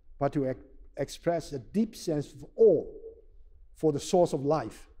 but to express a deep sense of awe for the source of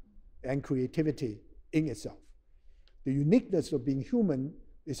life and creativity in itself. The uniqueness of being human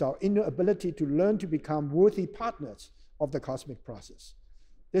is our inner ability to learn to become worthy partners of the cosmic process.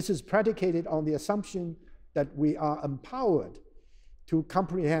 This is predicated on the assumption that we are empowered to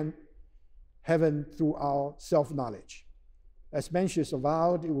comprehend heaven through our self-knowledge. As Mencius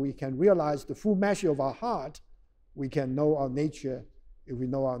avowed, if we can realize the full measure of our heart, we can know our nature. If we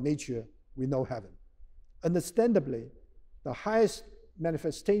know our nature, we know heaven. Understandably, the highest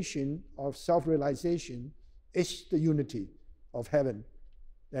manifestation of self-realization is the unity of heaven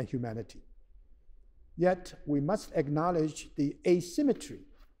and humanity. Yet, we must acknowledge the asymmetry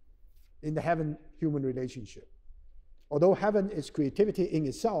in the heaven-human relationship. Although heaven is creativity in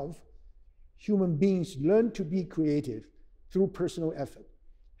itself, human beings learn to be creative through personal effort.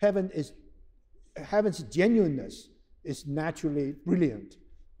 Heaven's genuineness is naturally brilliant,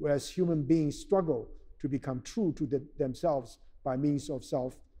 whereas human beings struggle to become true to themselves by means of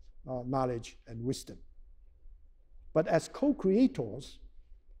self-knowledge and wisdom. But as co-creators,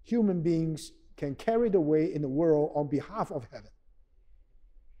 human beings can carry the way in the world on behalf of heaven.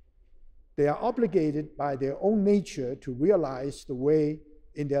 They are obligated by their own nature to realize the way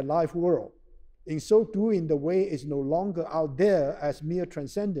in their life world. In so doing, the way is no longer out there as mere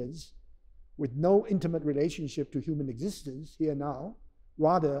transcendence with no intimate relationship to human existence here now.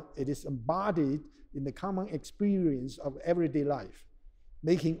 Rather, it is embodied in the common experience of everyday life,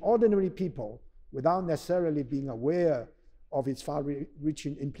 making ordinary people, without necessarily being aware of its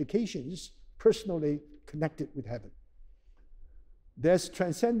far-reaching implications, personally connected with heaven. There's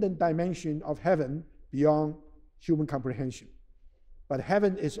transcendent dimension of heaven beyond human comprehension. But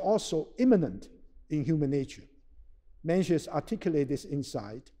heaven is also immanent in human nature. Mencius articulate this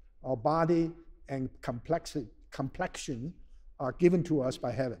insight. Our body and complexion are given to us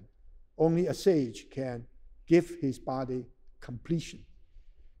by heaven. Only a sage can give his body completion.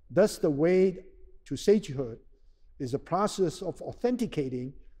 Thus, the way to sagehood is a process of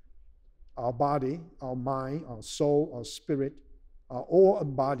authenticating our body, our mind, our soul, our spirit, are all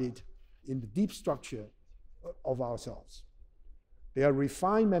embodied in the deep structure of ourselves. They are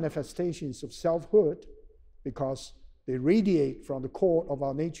refined manifestations of selfhood because they radiate from the core of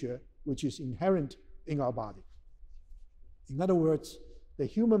our nature, which is inherent in our body. In other words, the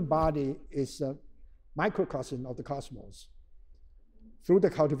human body is a microcosm of the cosmos. Through the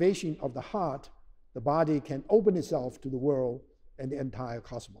cultivation of the heart, the body can open itself to the world and the entire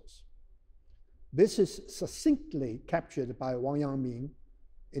cosmos. This is succinctly captured by Wang Yangming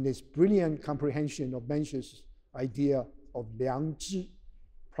in his brilliant comprehension of Mencius' idea of Liang Zhi,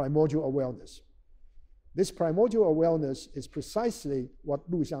 primordial awareness. This primordial awareness is precisely what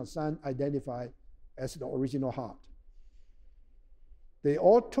Lu Xiangshan identified as the original heart. They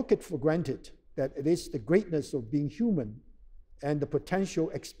all took it for granted that it is the greatness of being human and the potential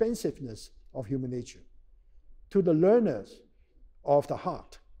expansiveness of human nature. To the learners of the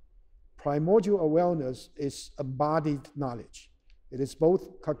heart, primordial awareness is embodied knowledge. It is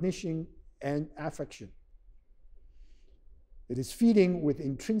both cognition and affection. It is feeding with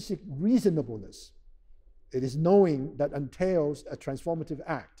intrinsic reasonableness. It is knowing that entails a transformative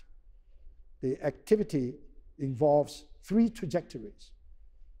act. The activity involves three trajectories.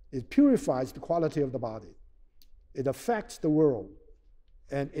 It purifies the quality of the body. It affects the world,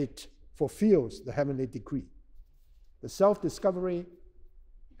 and it fulfills the heavenly decree. The self-discovery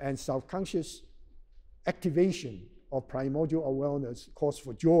and self-conscious activation of primordial awareness calls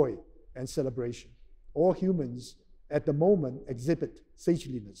for joy and celebration. All humans at the moment exhibit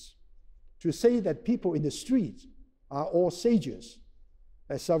sageliness. To say that people in the street are all sages,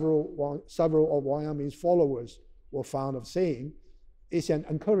 as several of Wang Yangming's followers were fond of saying, is an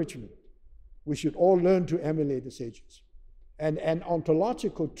encouragement. We should all learn to emulate the sages. And an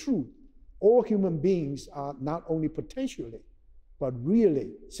ontological truth, all human beings are not only potentially, but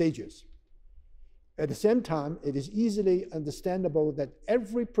really sages. At the same time, it is easily understandable that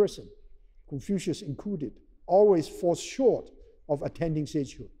every person, Confucius included, always falls short of attaining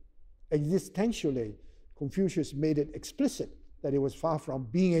sagehood. Existentially, Confucius made it explicit that he was far from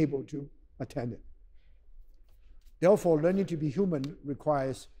being able to attain it. Therefore, learning to be human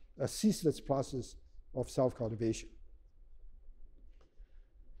requires a ceaseless process of self-cultivation.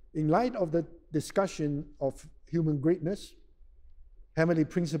 In light of the discussion of human greatness, heavenly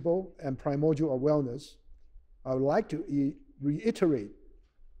principle, and primordial awareness, I would like to reiterate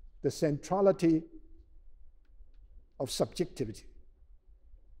the centrality of subjectivity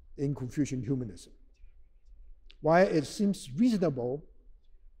in Confucian humanism. While it seems reasonable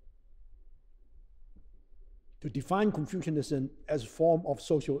to define Confucianism as a form of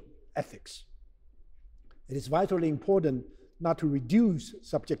social ethics, it is vitally important not to reduce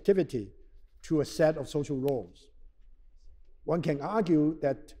subjectivity to a set of social roles. One can argue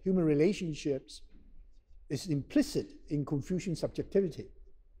that human relationships is implicit in Confucian subjectivity,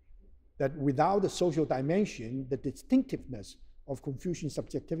 that without the social dimension, the distinctiveness of Confucian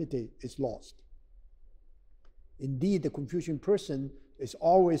subjectivity is lost. Indeed, the Confucian person is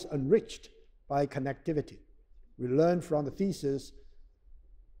always enriched by connectivity. We learn from the thesis,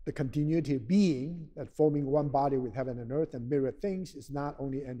 the continuity of being, that forming one body with heaven and earth and mirror things is not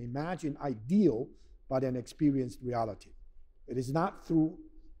only an imagined ideal, but an experienced reality. It is not through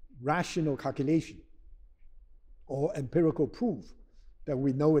rational calculation or empirical proof that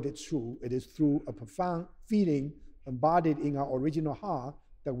we know it is true. It is through a profound feeling embodied in our original heart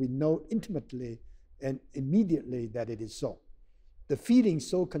that we know intimately and immediately that it is so. The feeling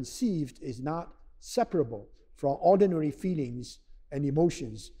so conceived is not separable from ordinary feelings and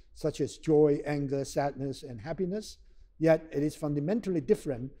emotions such as joy, anger, sadness, and happiness, yet it is fundamentally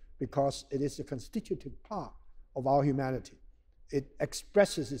different because it is a constitutive part of our humanity. It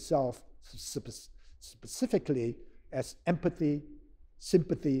expresses itself specifically as empathy,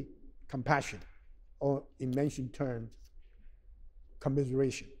 sympathy, compassion, or in mentioned terms,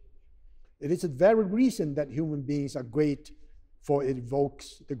 commiseration. It is the very reason that human beings are great, for it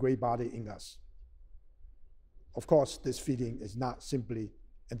evokes the great body in us. Of course, this feeling is not simply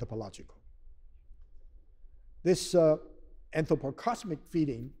anthropological. This anthropocosmic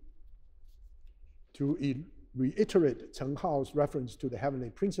feeling, to reiterate Chen Hao's reference to the heavenly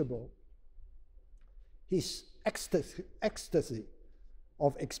principle, his ecstasy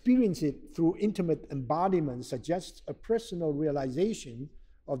of experiencing it through intimate embodiment suggests a personal realization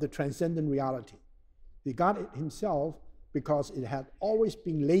of the transcendent reality. He got it himself because it had always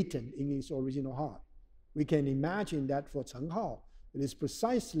been latent in his original heart. We can imagine that for Chen Hao, it is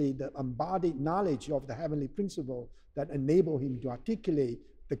precisely the embodied knowledge of the heavenly principle that enabled him to articulate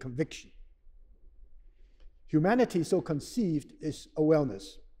the conviction. Humanity so conceived is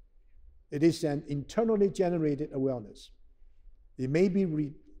awareness. It is an internally generated awareness. It may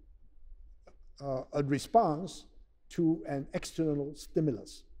be a response to an external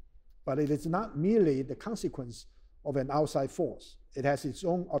stimulus, but it is not merely the consequence of an outside force. It has its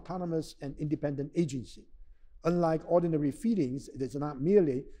own autonomous and independent agency. Unlike ordinary feelings, it is not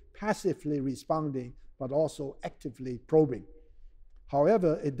merely passively responding, but also actively probing.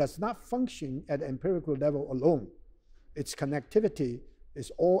 However, it does not function at an empirical level alone. Its connectivity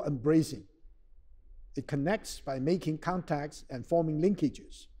is all-embracing. It connects by making contacts and forming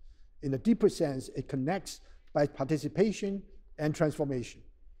linkages. In a deeper sense, it connects by participation and transformation.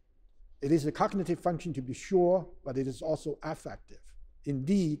 It is a cognitive function to be sure, but it is also affective.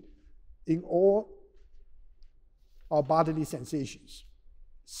 Indeed, in all our bodily sensations,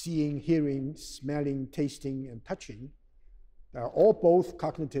 seeing, hearing, smelling, tasting, and touching, they are all both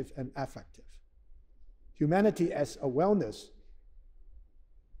cognitive and affective. Humanity as a wellness,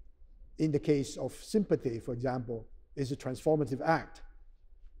 in the case of sympathy, for example, is a transformative act.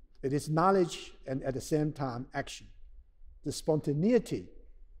 It is knowledge and at the same time action. The spontaneity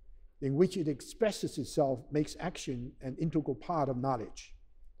in which it expresses itself makes action an integral part of knowledge.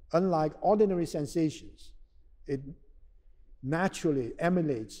 Unlike ordinary sensations, it naturally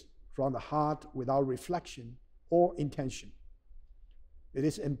emanates from the heart without reflection or intention. It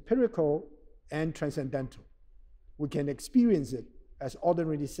is empirical and transcendental. We can experience it as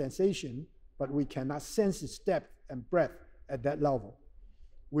ordinary sensation, but we cannot sense its depth and breadth at that level.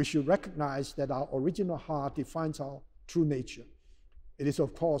 We should recognize that our original heart defines our true nature. It is,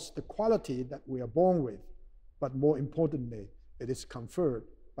 of course, the quality that we are born with, but more importantly, it is conferred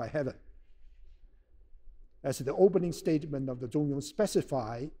by heaven. As the opening statement of the Zhongyong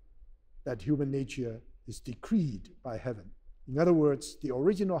specify, that human nature is decreed by heaven. In other words, the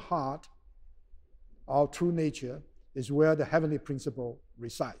original heart, our true nature, is where the heavenly principle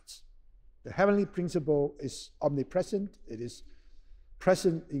resides. The heavenly principle is omnipresent. It is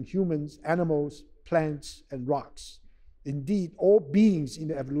present in humans, animals, plants, and rocks. Indeed, all beings in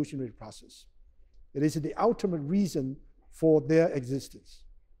the evolutionary process. It is the ultimate reason for their existence.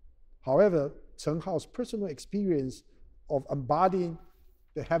 However, Chen Hao's personal experience of embodying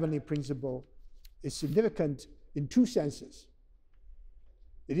the heavenly principle is significant in two senses.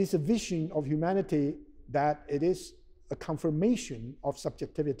 It is a vision of humanity that it is a confirmation of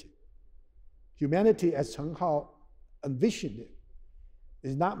subjectivity. Humanity, as Chen Hao envisioned it,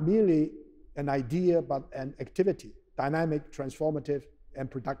 is not merely an idea, but an activity, dynamic, transformative,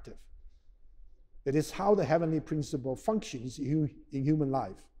 and productive. It is how the heavenly principle functions in human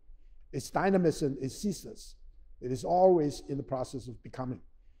life. Its dynamism is ceaseless. It is always in the process of becoming.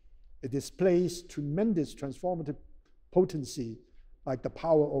 It displays tremendous transformative potency, like the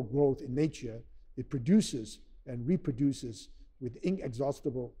power of growth in nature. It produces and reproduces with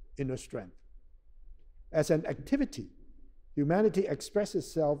inexhaustible inner strength. As an activity, humanity expresses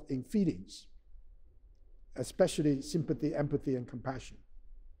itself in feelings, especially sympathy, empathy, and compassion,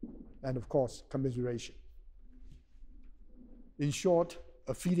 and of course, commiseration. In short,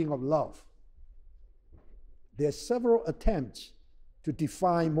 a feeling of love. There are several attempts to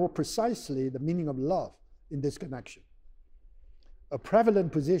define more precisely the meaning of love in this connection. A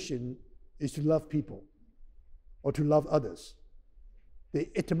prevalent position is to love people or to love others. The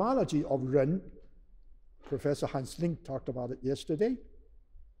etymology of Ren, Professor Hans Link talked about it yesterday,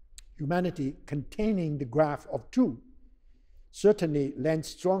 humanity containing the graph of two, certainly lends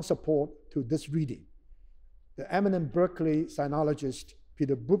strong support to this reading. The eminent Berkeley sinologist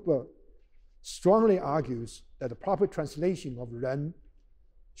Peter Buber strongly argues that the proper translation of Ren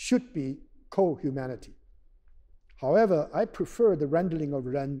should be co-humanity. However, I prefer the rendering of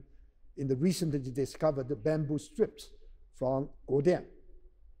Ren in the recently discovered bamboo strips from Godian,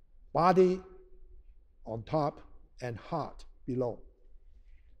 body on top and heart below,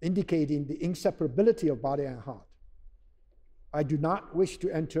 indicating the inseparability of body and heart. I do not wish to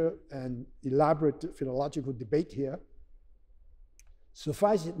enter an elaborate philological debate here.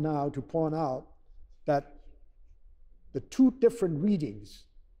 Suffice it now to point out that the two different readings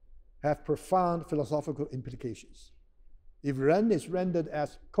have profound philosophical implications. If Ren is rendered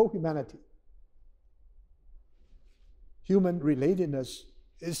as co-humanity, human relatedness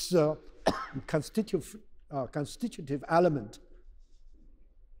is a constitutive element,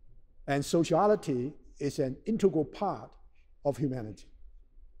 and sociality is an integral part of humanity.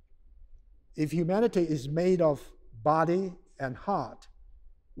 If humanity is made of body and heart,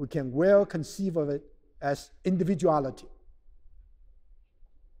 we can well conceive of it as individuality.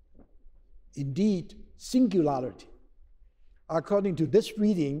 Indeed, singularity. According to this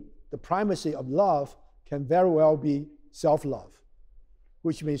reading, the primacy of love can very well be self-love,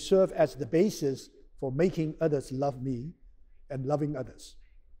 which may serve as the basis for making others love me and loving others.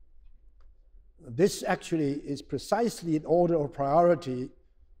 This actually is precisely in order of priority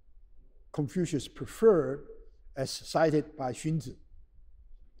Confucius preferred, as cited by Xunzi.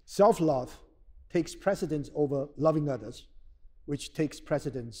 Self-love takes precedence over loving others, which takes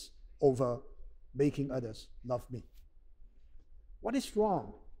precedence over making others love me. What is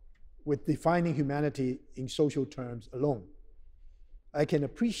wrong with defining humanity in social terms alone? I can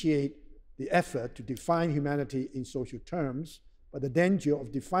appreciate the effort to define humanity in social terms, but the danger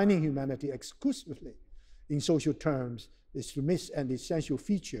of defining humanity exclusively in social terms is to miss an essential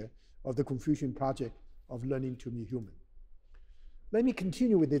feature of the Confucian project of learning to be human. Let me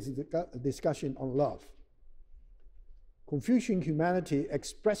continue with this discussion on love. Confucian humanity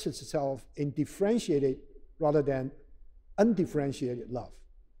expresses itself in differentiated rather than undifferentiated love.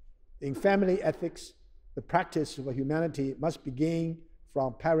 In family ethics, the practice of humanity must begin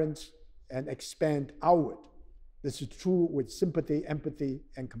from parents and expand outward. This is true with sympathy, empathy,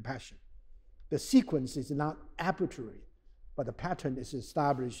 and compassion. The sequence is not arbitrary, but the pattern is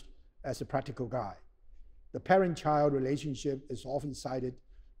established as a practical guide. The parent-child relationship is often cited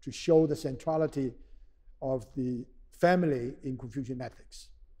to show the centrality of the family in Confucian ethics.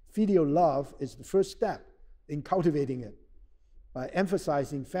 Filial love is the first step in cultivating it. By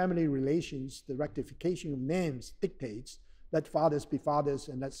emphasizing family relations, the rectification of names dictates, let fathers be fathers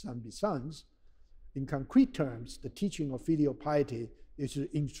and let sons be sons. In concrete terms, the teaching of filial piety is to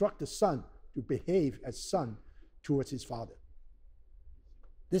instruct the son to behave as son towards his father.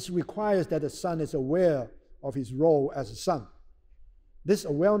 This requires that the son is aware of his role as a son. This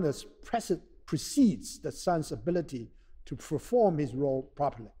awareness precedes the son's ability to perform his role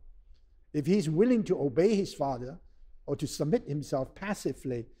properly. If he is willing to obey his father or to submit himself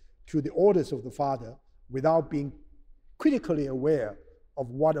passively to the orders of the father without being critically aware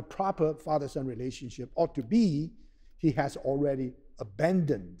of what a proper father-son relationship ought to be, he has already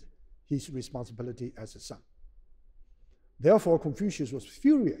abandoned his responsibility as a son. Therefore, Confucius was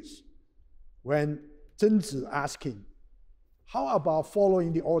furious when Zhenzi asked him, how about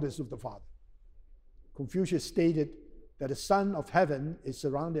following the orders of the father? Confucius stated that the Son of Heaven is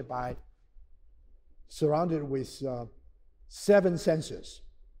surrounded with 7 senses: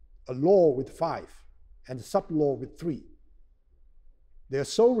 a law with 5 and a sub-law with 3. Their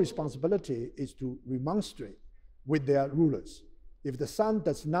sole responsibility is to remonstrate with their rulers. If the son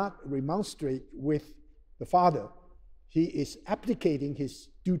does not remonstrate with the father, he is abdicating his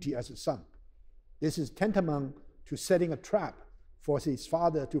duty as a son. This is tantamount to setting a trap for his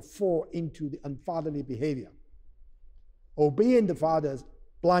father to fall into the unfatherly behavior. Obeying the father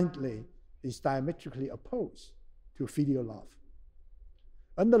blindly is diametrically opposed to filial love.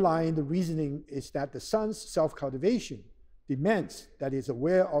 Underlying the reasoning is that the son's self-cultivation demands that he is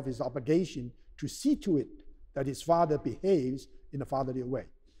aware of his obligation to see to it that his father behaves in a fatherly way.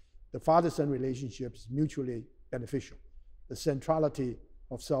 The father-son relationship is mutually beneficial. The centrality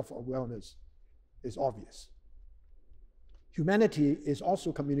of self-awareness is obvious. Humanity is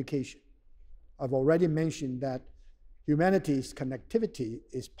also communication. I've already mentioned that humanity's connectivity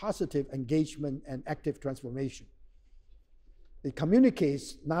is positive engagement and active transformation. It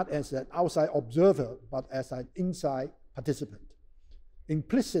communicates not as an outside observer, but as an inside participant.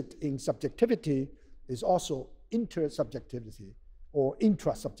 Implicit in subjectivity is also intersubjectivity or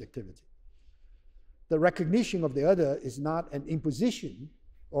intrasubjectivity. The recognition of the other is not an imposition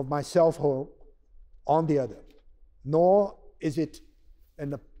of my selfhood on the other, nor is it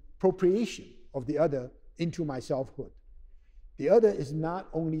an appropriation of the other into my selfhood. The other is not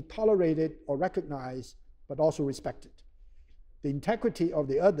only tolerated or recognized, but also respected. The integrity of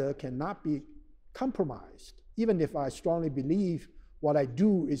the other cannot be compromised, even if I strongly believe what I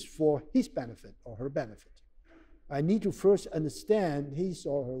do is for his benefit or her benefit. I need to first understand his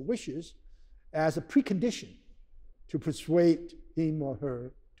or her wishes as a precondition to persuade him or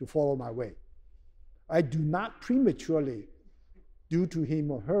her to follow my way. I do not prematurely do to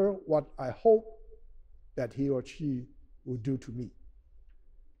him or her what I hope that he or she will do to me.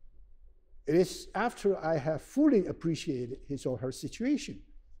 It is after I have fully appreciated his or her situation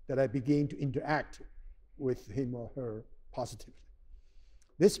that I begin to interact with him or her positively.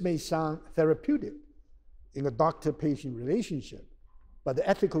 This may sound therapeutic in a doctor-patient relationship, but the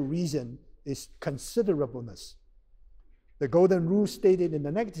ethical reason is considerableness. The golden rule stated in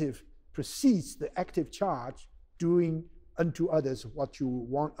the negative precedes the active charge, doing unto others what you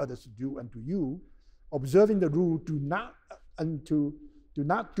want others to do unto you. Observing the rule, do not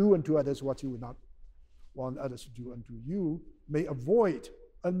do unto others what you would not want others to do unto you, may avoid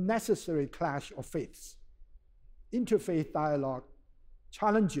unnecessary clash of faiths. Interfaith dialogue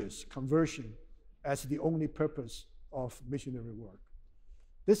challenges conversion as the only purpose of missionary work.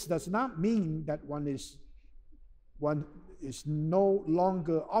 This does not mean that one is no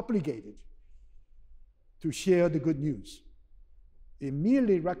longer obligated to share the good news. It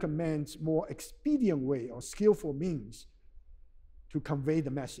merely recommends more expedient way or skillful means to convey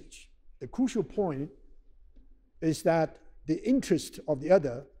the message. The crucial point is that the interest of the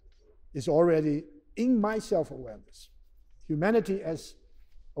other is already in my self-awareness. Humanity as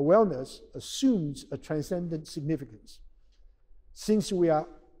awareness assumes a transcendent significance. Since we are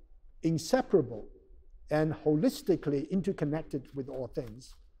inseparable and holistically interconnected with all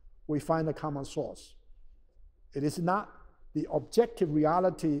things, we find a common source. It is not the objective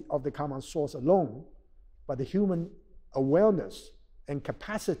reality of the common source alone, but the human awareness and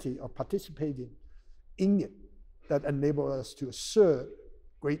capacity of participating in it that enable us to assert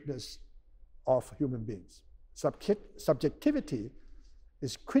greatness of human beings. Subjectivity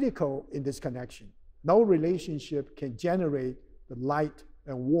is critical in this connection. No relationship can generate the light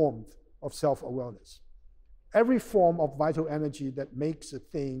and warmth of self-awareness. Every form of vital energy that makes a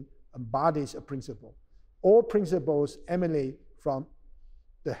thing embodies a principle. All principles emanate from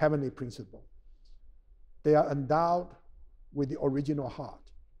the heavenly principle. They are endowed with the original heart.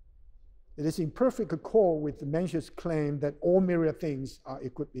 It is in perfect accord with the Mencius' claim that all myriad things are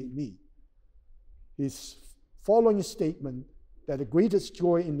equipped in me. His following statement that the greatest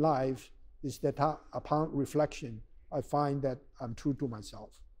joy in life is that upon reflection, I find that I'm true to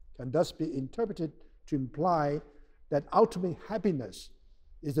myself, can thus be interpreted to imply that ultimate happiness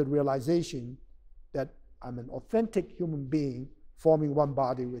is the realization that I'm an authentic human being forming one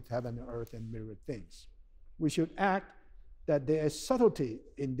body with heaven and earth and myriad things. We should act that there is subtlety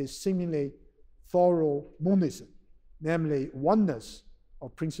in this seemingly thorough monism, namely oneness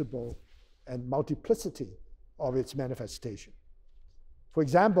of principle and multiplicity of its manifestation. For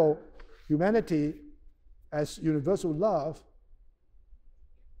example, humanity as universal love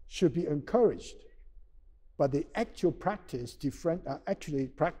should be encouraged, but the actual practice actually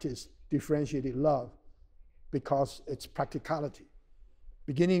practice differentiated love because its practicality,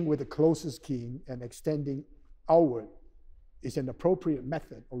 beginning with the closest kin and extending outward, is an appropriate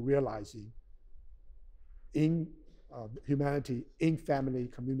method of realizing in humanity in family,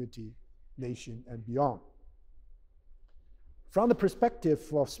 community, nation, and beyond. From the perspective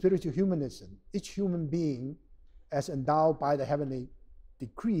of spiritual humanism, each human being, as endowed by the heavenly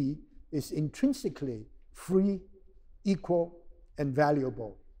decree, is intrinsically free, equal, and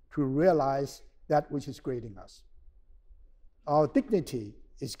valuable to realize that which is great in us. Our dignity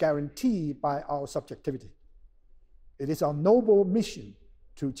is guaranteed by our subjectivity. It is our noble mission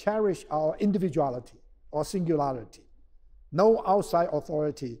to cherish our individuality or singularity. No outside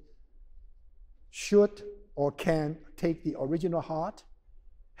authority should or can take the original heart,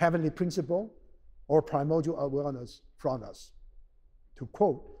 heavenly principle, or primordial awareness from us. To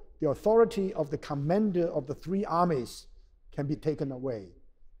quote, the authority of the commander of the three armies can be taken away,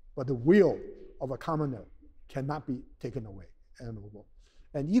 but the will of a commoner cannot be taken away.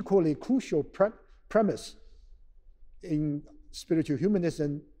 An equally crucial premise in spiritual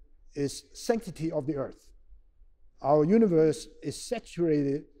humanism is sanctity of the earth. Our universe is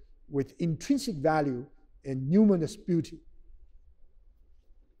saturated with intrinsic value and numinous beauty.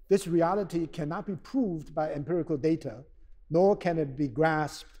 This reality cannot be proved by empirical data, nor can it be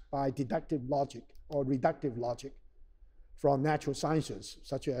grasped by deductive logic or reductive logic from natural sciences,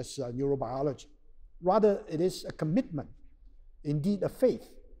 such as neurobiology. Rather, it is a commitment, indeed a faith,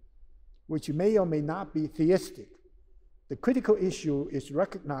 which may or may not be theistic. The critical issue is to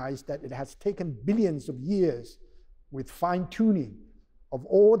recognize that it has taken billions of years with fine-tuning of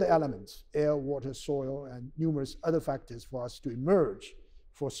all the elements, air, water, soil, and numerous other factors for us to emerge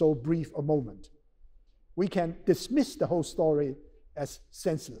for so brief a moment. We can dismiss the whole story as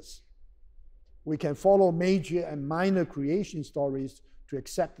senseless. We can follow major and minor creation stories to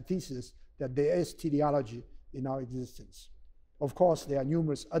accept the thesis that there is teleology in our existence. Of course, there are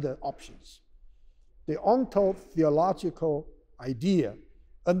numerous other options. The ontological idea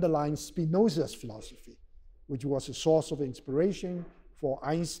underlying Spinoza's philosophy, which was a source of inspiration for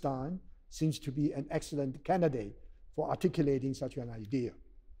Einstein, seems to be an excellent candidate for articulating such an idea.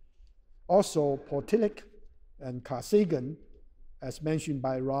 Also, Paul Tillich and Carl Sagan, as mentioned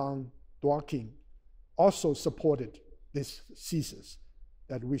by Ron Dworkin, also supported this thesis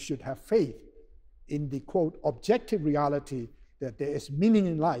that we should have faith in the, quote, objective reality that there is meaning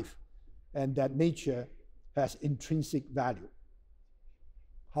in life and that nature has intrinsic value.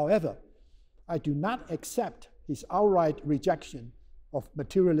 However, I do not accept his outright rejection of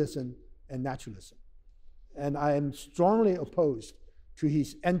materialism and naturalism, and I am strongly opposed to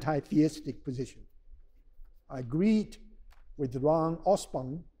his anti-theistic position. I agreed with Ron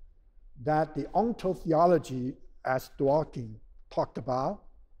Osborne that the ontotheology, as Dworkin talked about,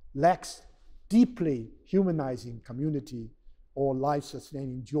 lacks deeply humanizing community or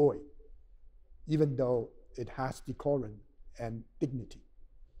life-sustaining joy, even though it has decorum and dignity.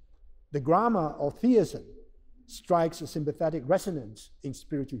 The grammar of theism strikes a sympathetic resonance in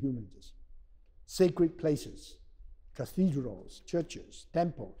spiritual humanism. Sacred places, cathedrals, churches,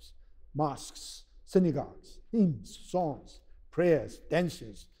 temples, mosques, synagogues, hymns, songs, prayers,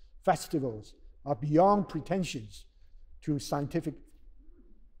 dances, festivals are beyond pretensions to scientific,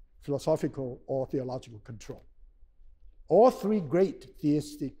 philosophical, or theological control. All three great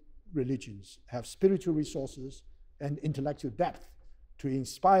theistic religions have spiritual resources and intellectual depth to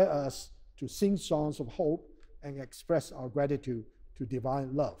inspire us to sing songs of hope and express our gratitude to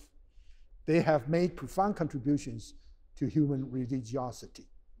divine love. They have made profound contributions to human religiosity.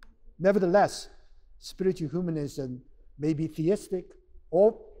 Nevertheless, spiritual humanism may be theistic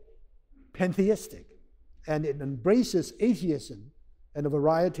or pantheistic, and it embraces atheism and a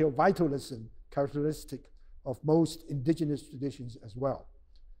variety of vitalism characteristic of most indigenous traditions as well.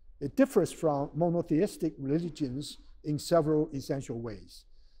 It differs from monotheistic religions in several essential ways.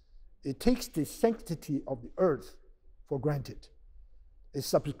 It takes the sanctity of the earth for granted. It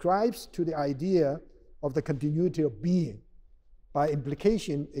subscribes to the idea of the continuity of being. By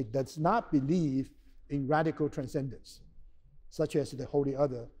implication, it does not believe in radical transcendence, such as the Holy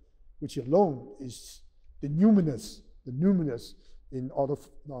Other, which alone is the numinous in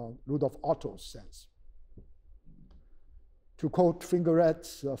Rudolf Otto's sense. To quote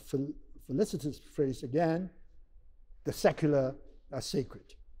Fingeret's felicitous phrase again, the secular are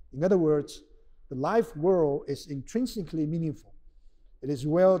sacred. In other words, the life world is intrinsically meaningful. It is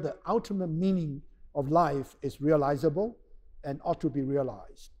where the ultimate meaning of life is realizable and ought to be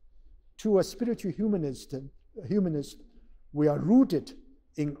realized. To a spiritual humanist, we are rooted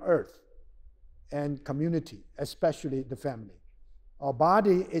in earth and community, especially the family. Our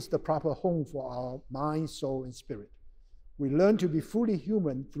body is the proper home for our mind, soul, and spirit. We learn to be fully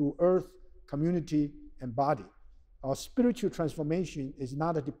human through earth, community, and body. Our spiritual transformation is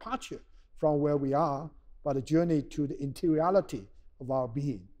not a departure from where we are, but a journey to the interiority of our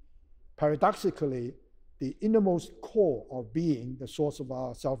being. Paradoxically, the innermost core of being, the source of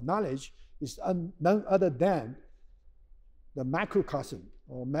our self-knowledge, is none other than the macrocosm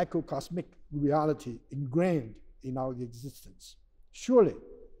or macrocosmic reality ingrained in our existence. Surely,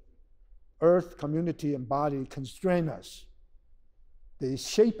 earth, community, and body constrain us. They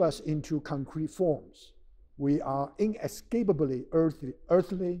shape us into concrete forms. We are inescapably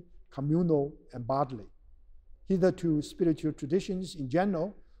earthly, communal, and bodily. Hitherto, spiritual traditions in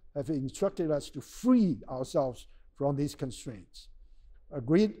general have instructed us to free ourselves from these constraints. A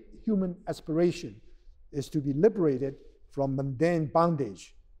great human aspiration is to be liberated from mundane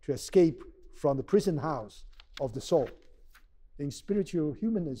bondage, to escape from the prison house of the soul. In spiritual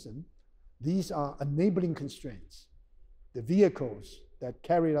humanism, these are enabling constraints, the vehicles that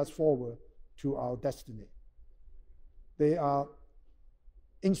carry us forward to our destiny. They are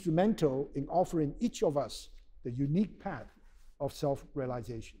instrumental in offering each of us the unique path of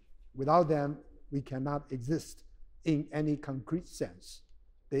self-realization. Without them, we cannot exist in any concrete sense.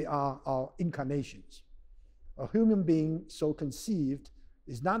 They are our incarnations. A human being so conceived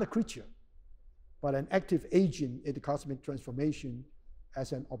is not a creature, but an active agent in the cosmic transformation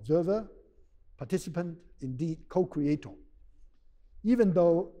as an observer, participant, indeed co-creator. Even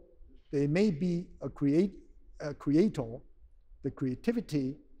though they may be a creator, the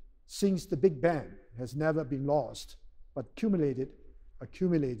creativity since the Big Bang has never been lost, but accumulated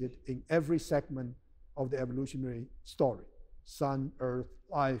in every segment of the evolutionary story: sun, earth,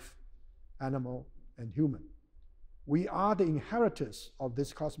 life, animal, and human. We are the inheritors of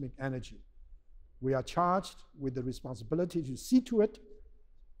this cosmic energy. We are charged with the responsibility to see to it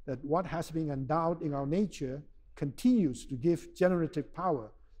that what has been endowed in our nature continues to give generative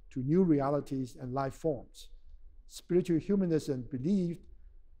power to new realities and life forms. Spiritual humanism believed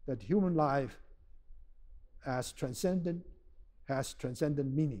that human life has transcendent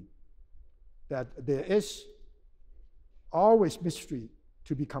meaning, that there is always mystery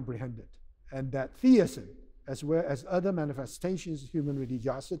to be comprehended, and that theism, as well as other manifestations of human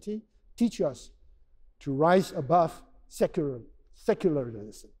religiosity, teach us to rise above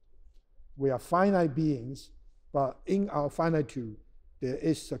secularism. We are finite beings, but in our finitude, there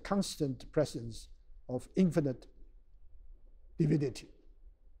is a constant presence of infinite divinity.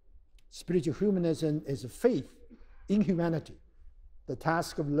 Spiritual humanism is a faith in humanity. The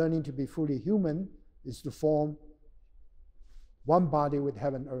task of learning to be fully human is to form one body with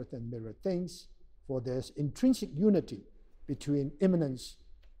heaven, earth, and mirror things, for there's intrinsic unity between immanence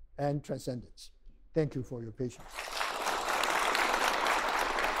and transcendence. Thank you for your patience.